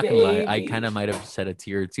moment. I'm not going to lie. I kind of might have shed a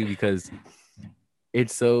tear or two because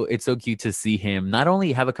it's so cute to see him not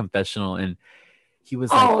only have a confessional, and he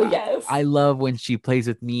was like, yes. I love when she plays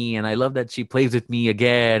with me, and I love that she plays with me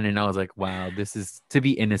again. And I was like, wow, this is to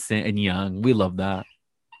be innocent and young. We love that.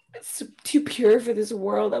 It's too pure for this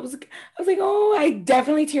world. I was like, oh, I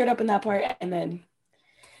definitely teared up in that part. And then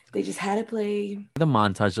they just had to play the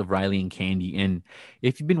montage of Riley and Candy. And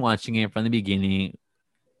if you've been watching it from the beginning,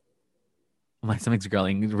 my stomach's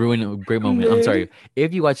growling. Ruined a great moment. I'm sorry.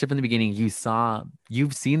 If you watched it from the beginning,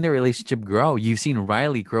 you've seen their relationship grow. You've seen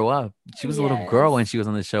Riley grow up. She was a little girl when she was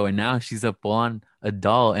on the show, and now she's a full-on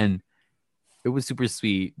adult, and it was super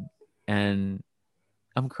sweet. And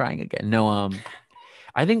I'm crying again. No,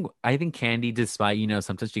 I think Candy, despite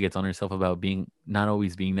sometimes she gets on herself about not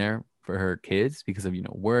always being there for her kids because of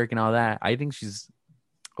work and all that. I think she's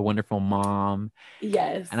a wonderful mom.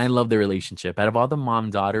 Yes. And I love their relationship. Out of all the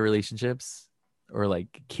mom-daughter relationships or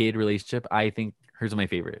like kid relationship, I think hers is my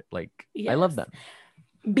favorite. Like, yes. I love them.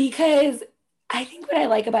 Because I think what I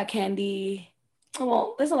like about Candy,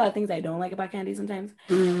 well, there's a lot of things I don't like about Candy sometimes.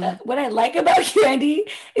 What I like about Candy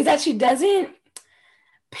is that she doesn't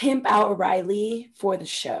pimp out Riley for the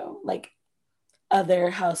show like other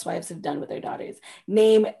housewives have done with their daughters.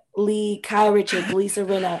 Name Lee, Kyle Richards, Lisa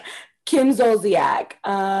Rinna. Kim Zolciak,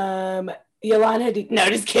 Yolanda. No,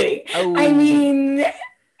 just kidding. Oh. I mean,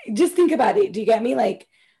 just think about it. Do you get me? Like,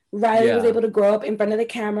 Riley was Yeah. able to grow up in front of the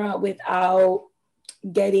camera without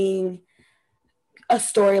getting a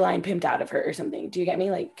storyline pimped out of her or something. Do you get me?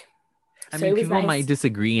 Like, I so mean, it was people nice. might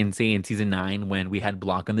disagree and say in season 9 when we had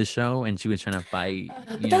Block on the show and she was trying to fight.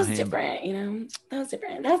 But that was different, you know? That was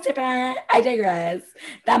different. I digress.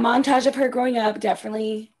 That montage of her growing up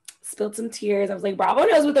definitely spilled some tears. I was like, Bravo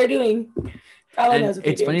knows what they're doing. Bravo knows what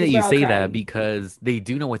they're doing. It's funny that 'cause you we're all say crying. that because they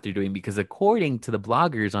do know what they're doing, because according to the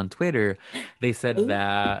bloggers on Twitter, they said Ooh.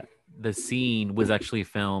 that the scene was actually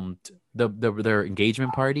filmed, their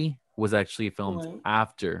engagement party was actually filmed Oh.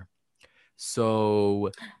 after. So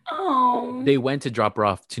Oh. they went to drop her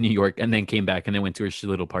off to New York and then came back and then went to her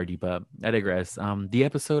little party. But I digress. The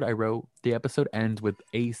episode ends with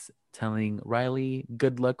Ace telling Riley,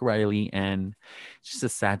 "Good luck, Riley," and it's just a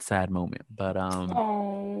sad moment. But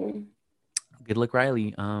Oh. good luck,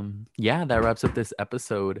 Riley. Yeah, that wraps up this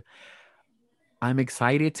episode. I'm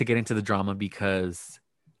excited to get into the drama because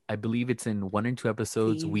I believe it's in 1 or 2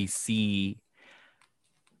 episodes we see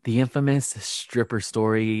the infamous stripper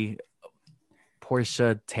story.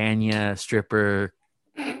 Portia, Tanya, stripper.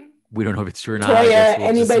 We don't know if it's true or not. Toya,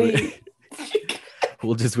 anybody.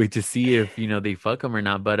 We'll just wait to see if they fuck them or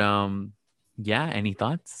not. But yeah. Any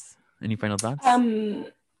thoughts? Any final thoughts?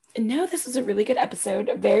 No, this was a really good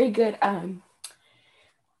episode. Very good.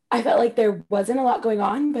 I felt like there wasn't a lot going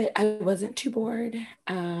on, but I wasn't too bored.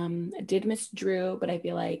 I did miss Drew, but I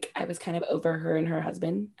feel like I was kind of over her and her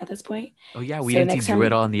husband at this point. Oh yeah, we didn't see Drew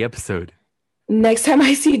at all in the episode. Next time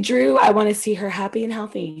I see Drew, I want to see her happy and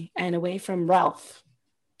healthy and away from Ralph.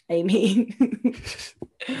 I mean,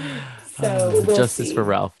 so we'll justice see. for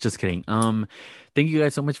Ralph. Just kidding. Thank you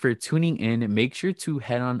guys so much for tuning in. Make sure to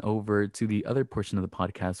head on over to the other portion of the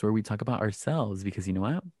podcast where we talk about ourselves, because you know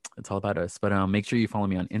what? It's all about us. But make sure you follow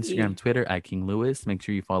me on Instagram, Twitter at King Lewis. Make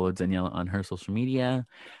sure you follow Daniela on her social media.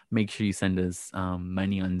 Make sure you send us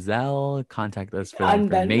money on Zelle. Contact us for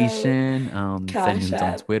information. Send us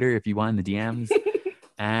on Twitter if you want in the DMs.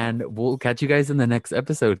 And we'll catch you guys in the next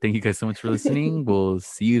episode. Thank you guys so much for listening. We'll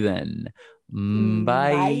see you then.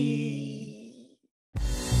 Bye.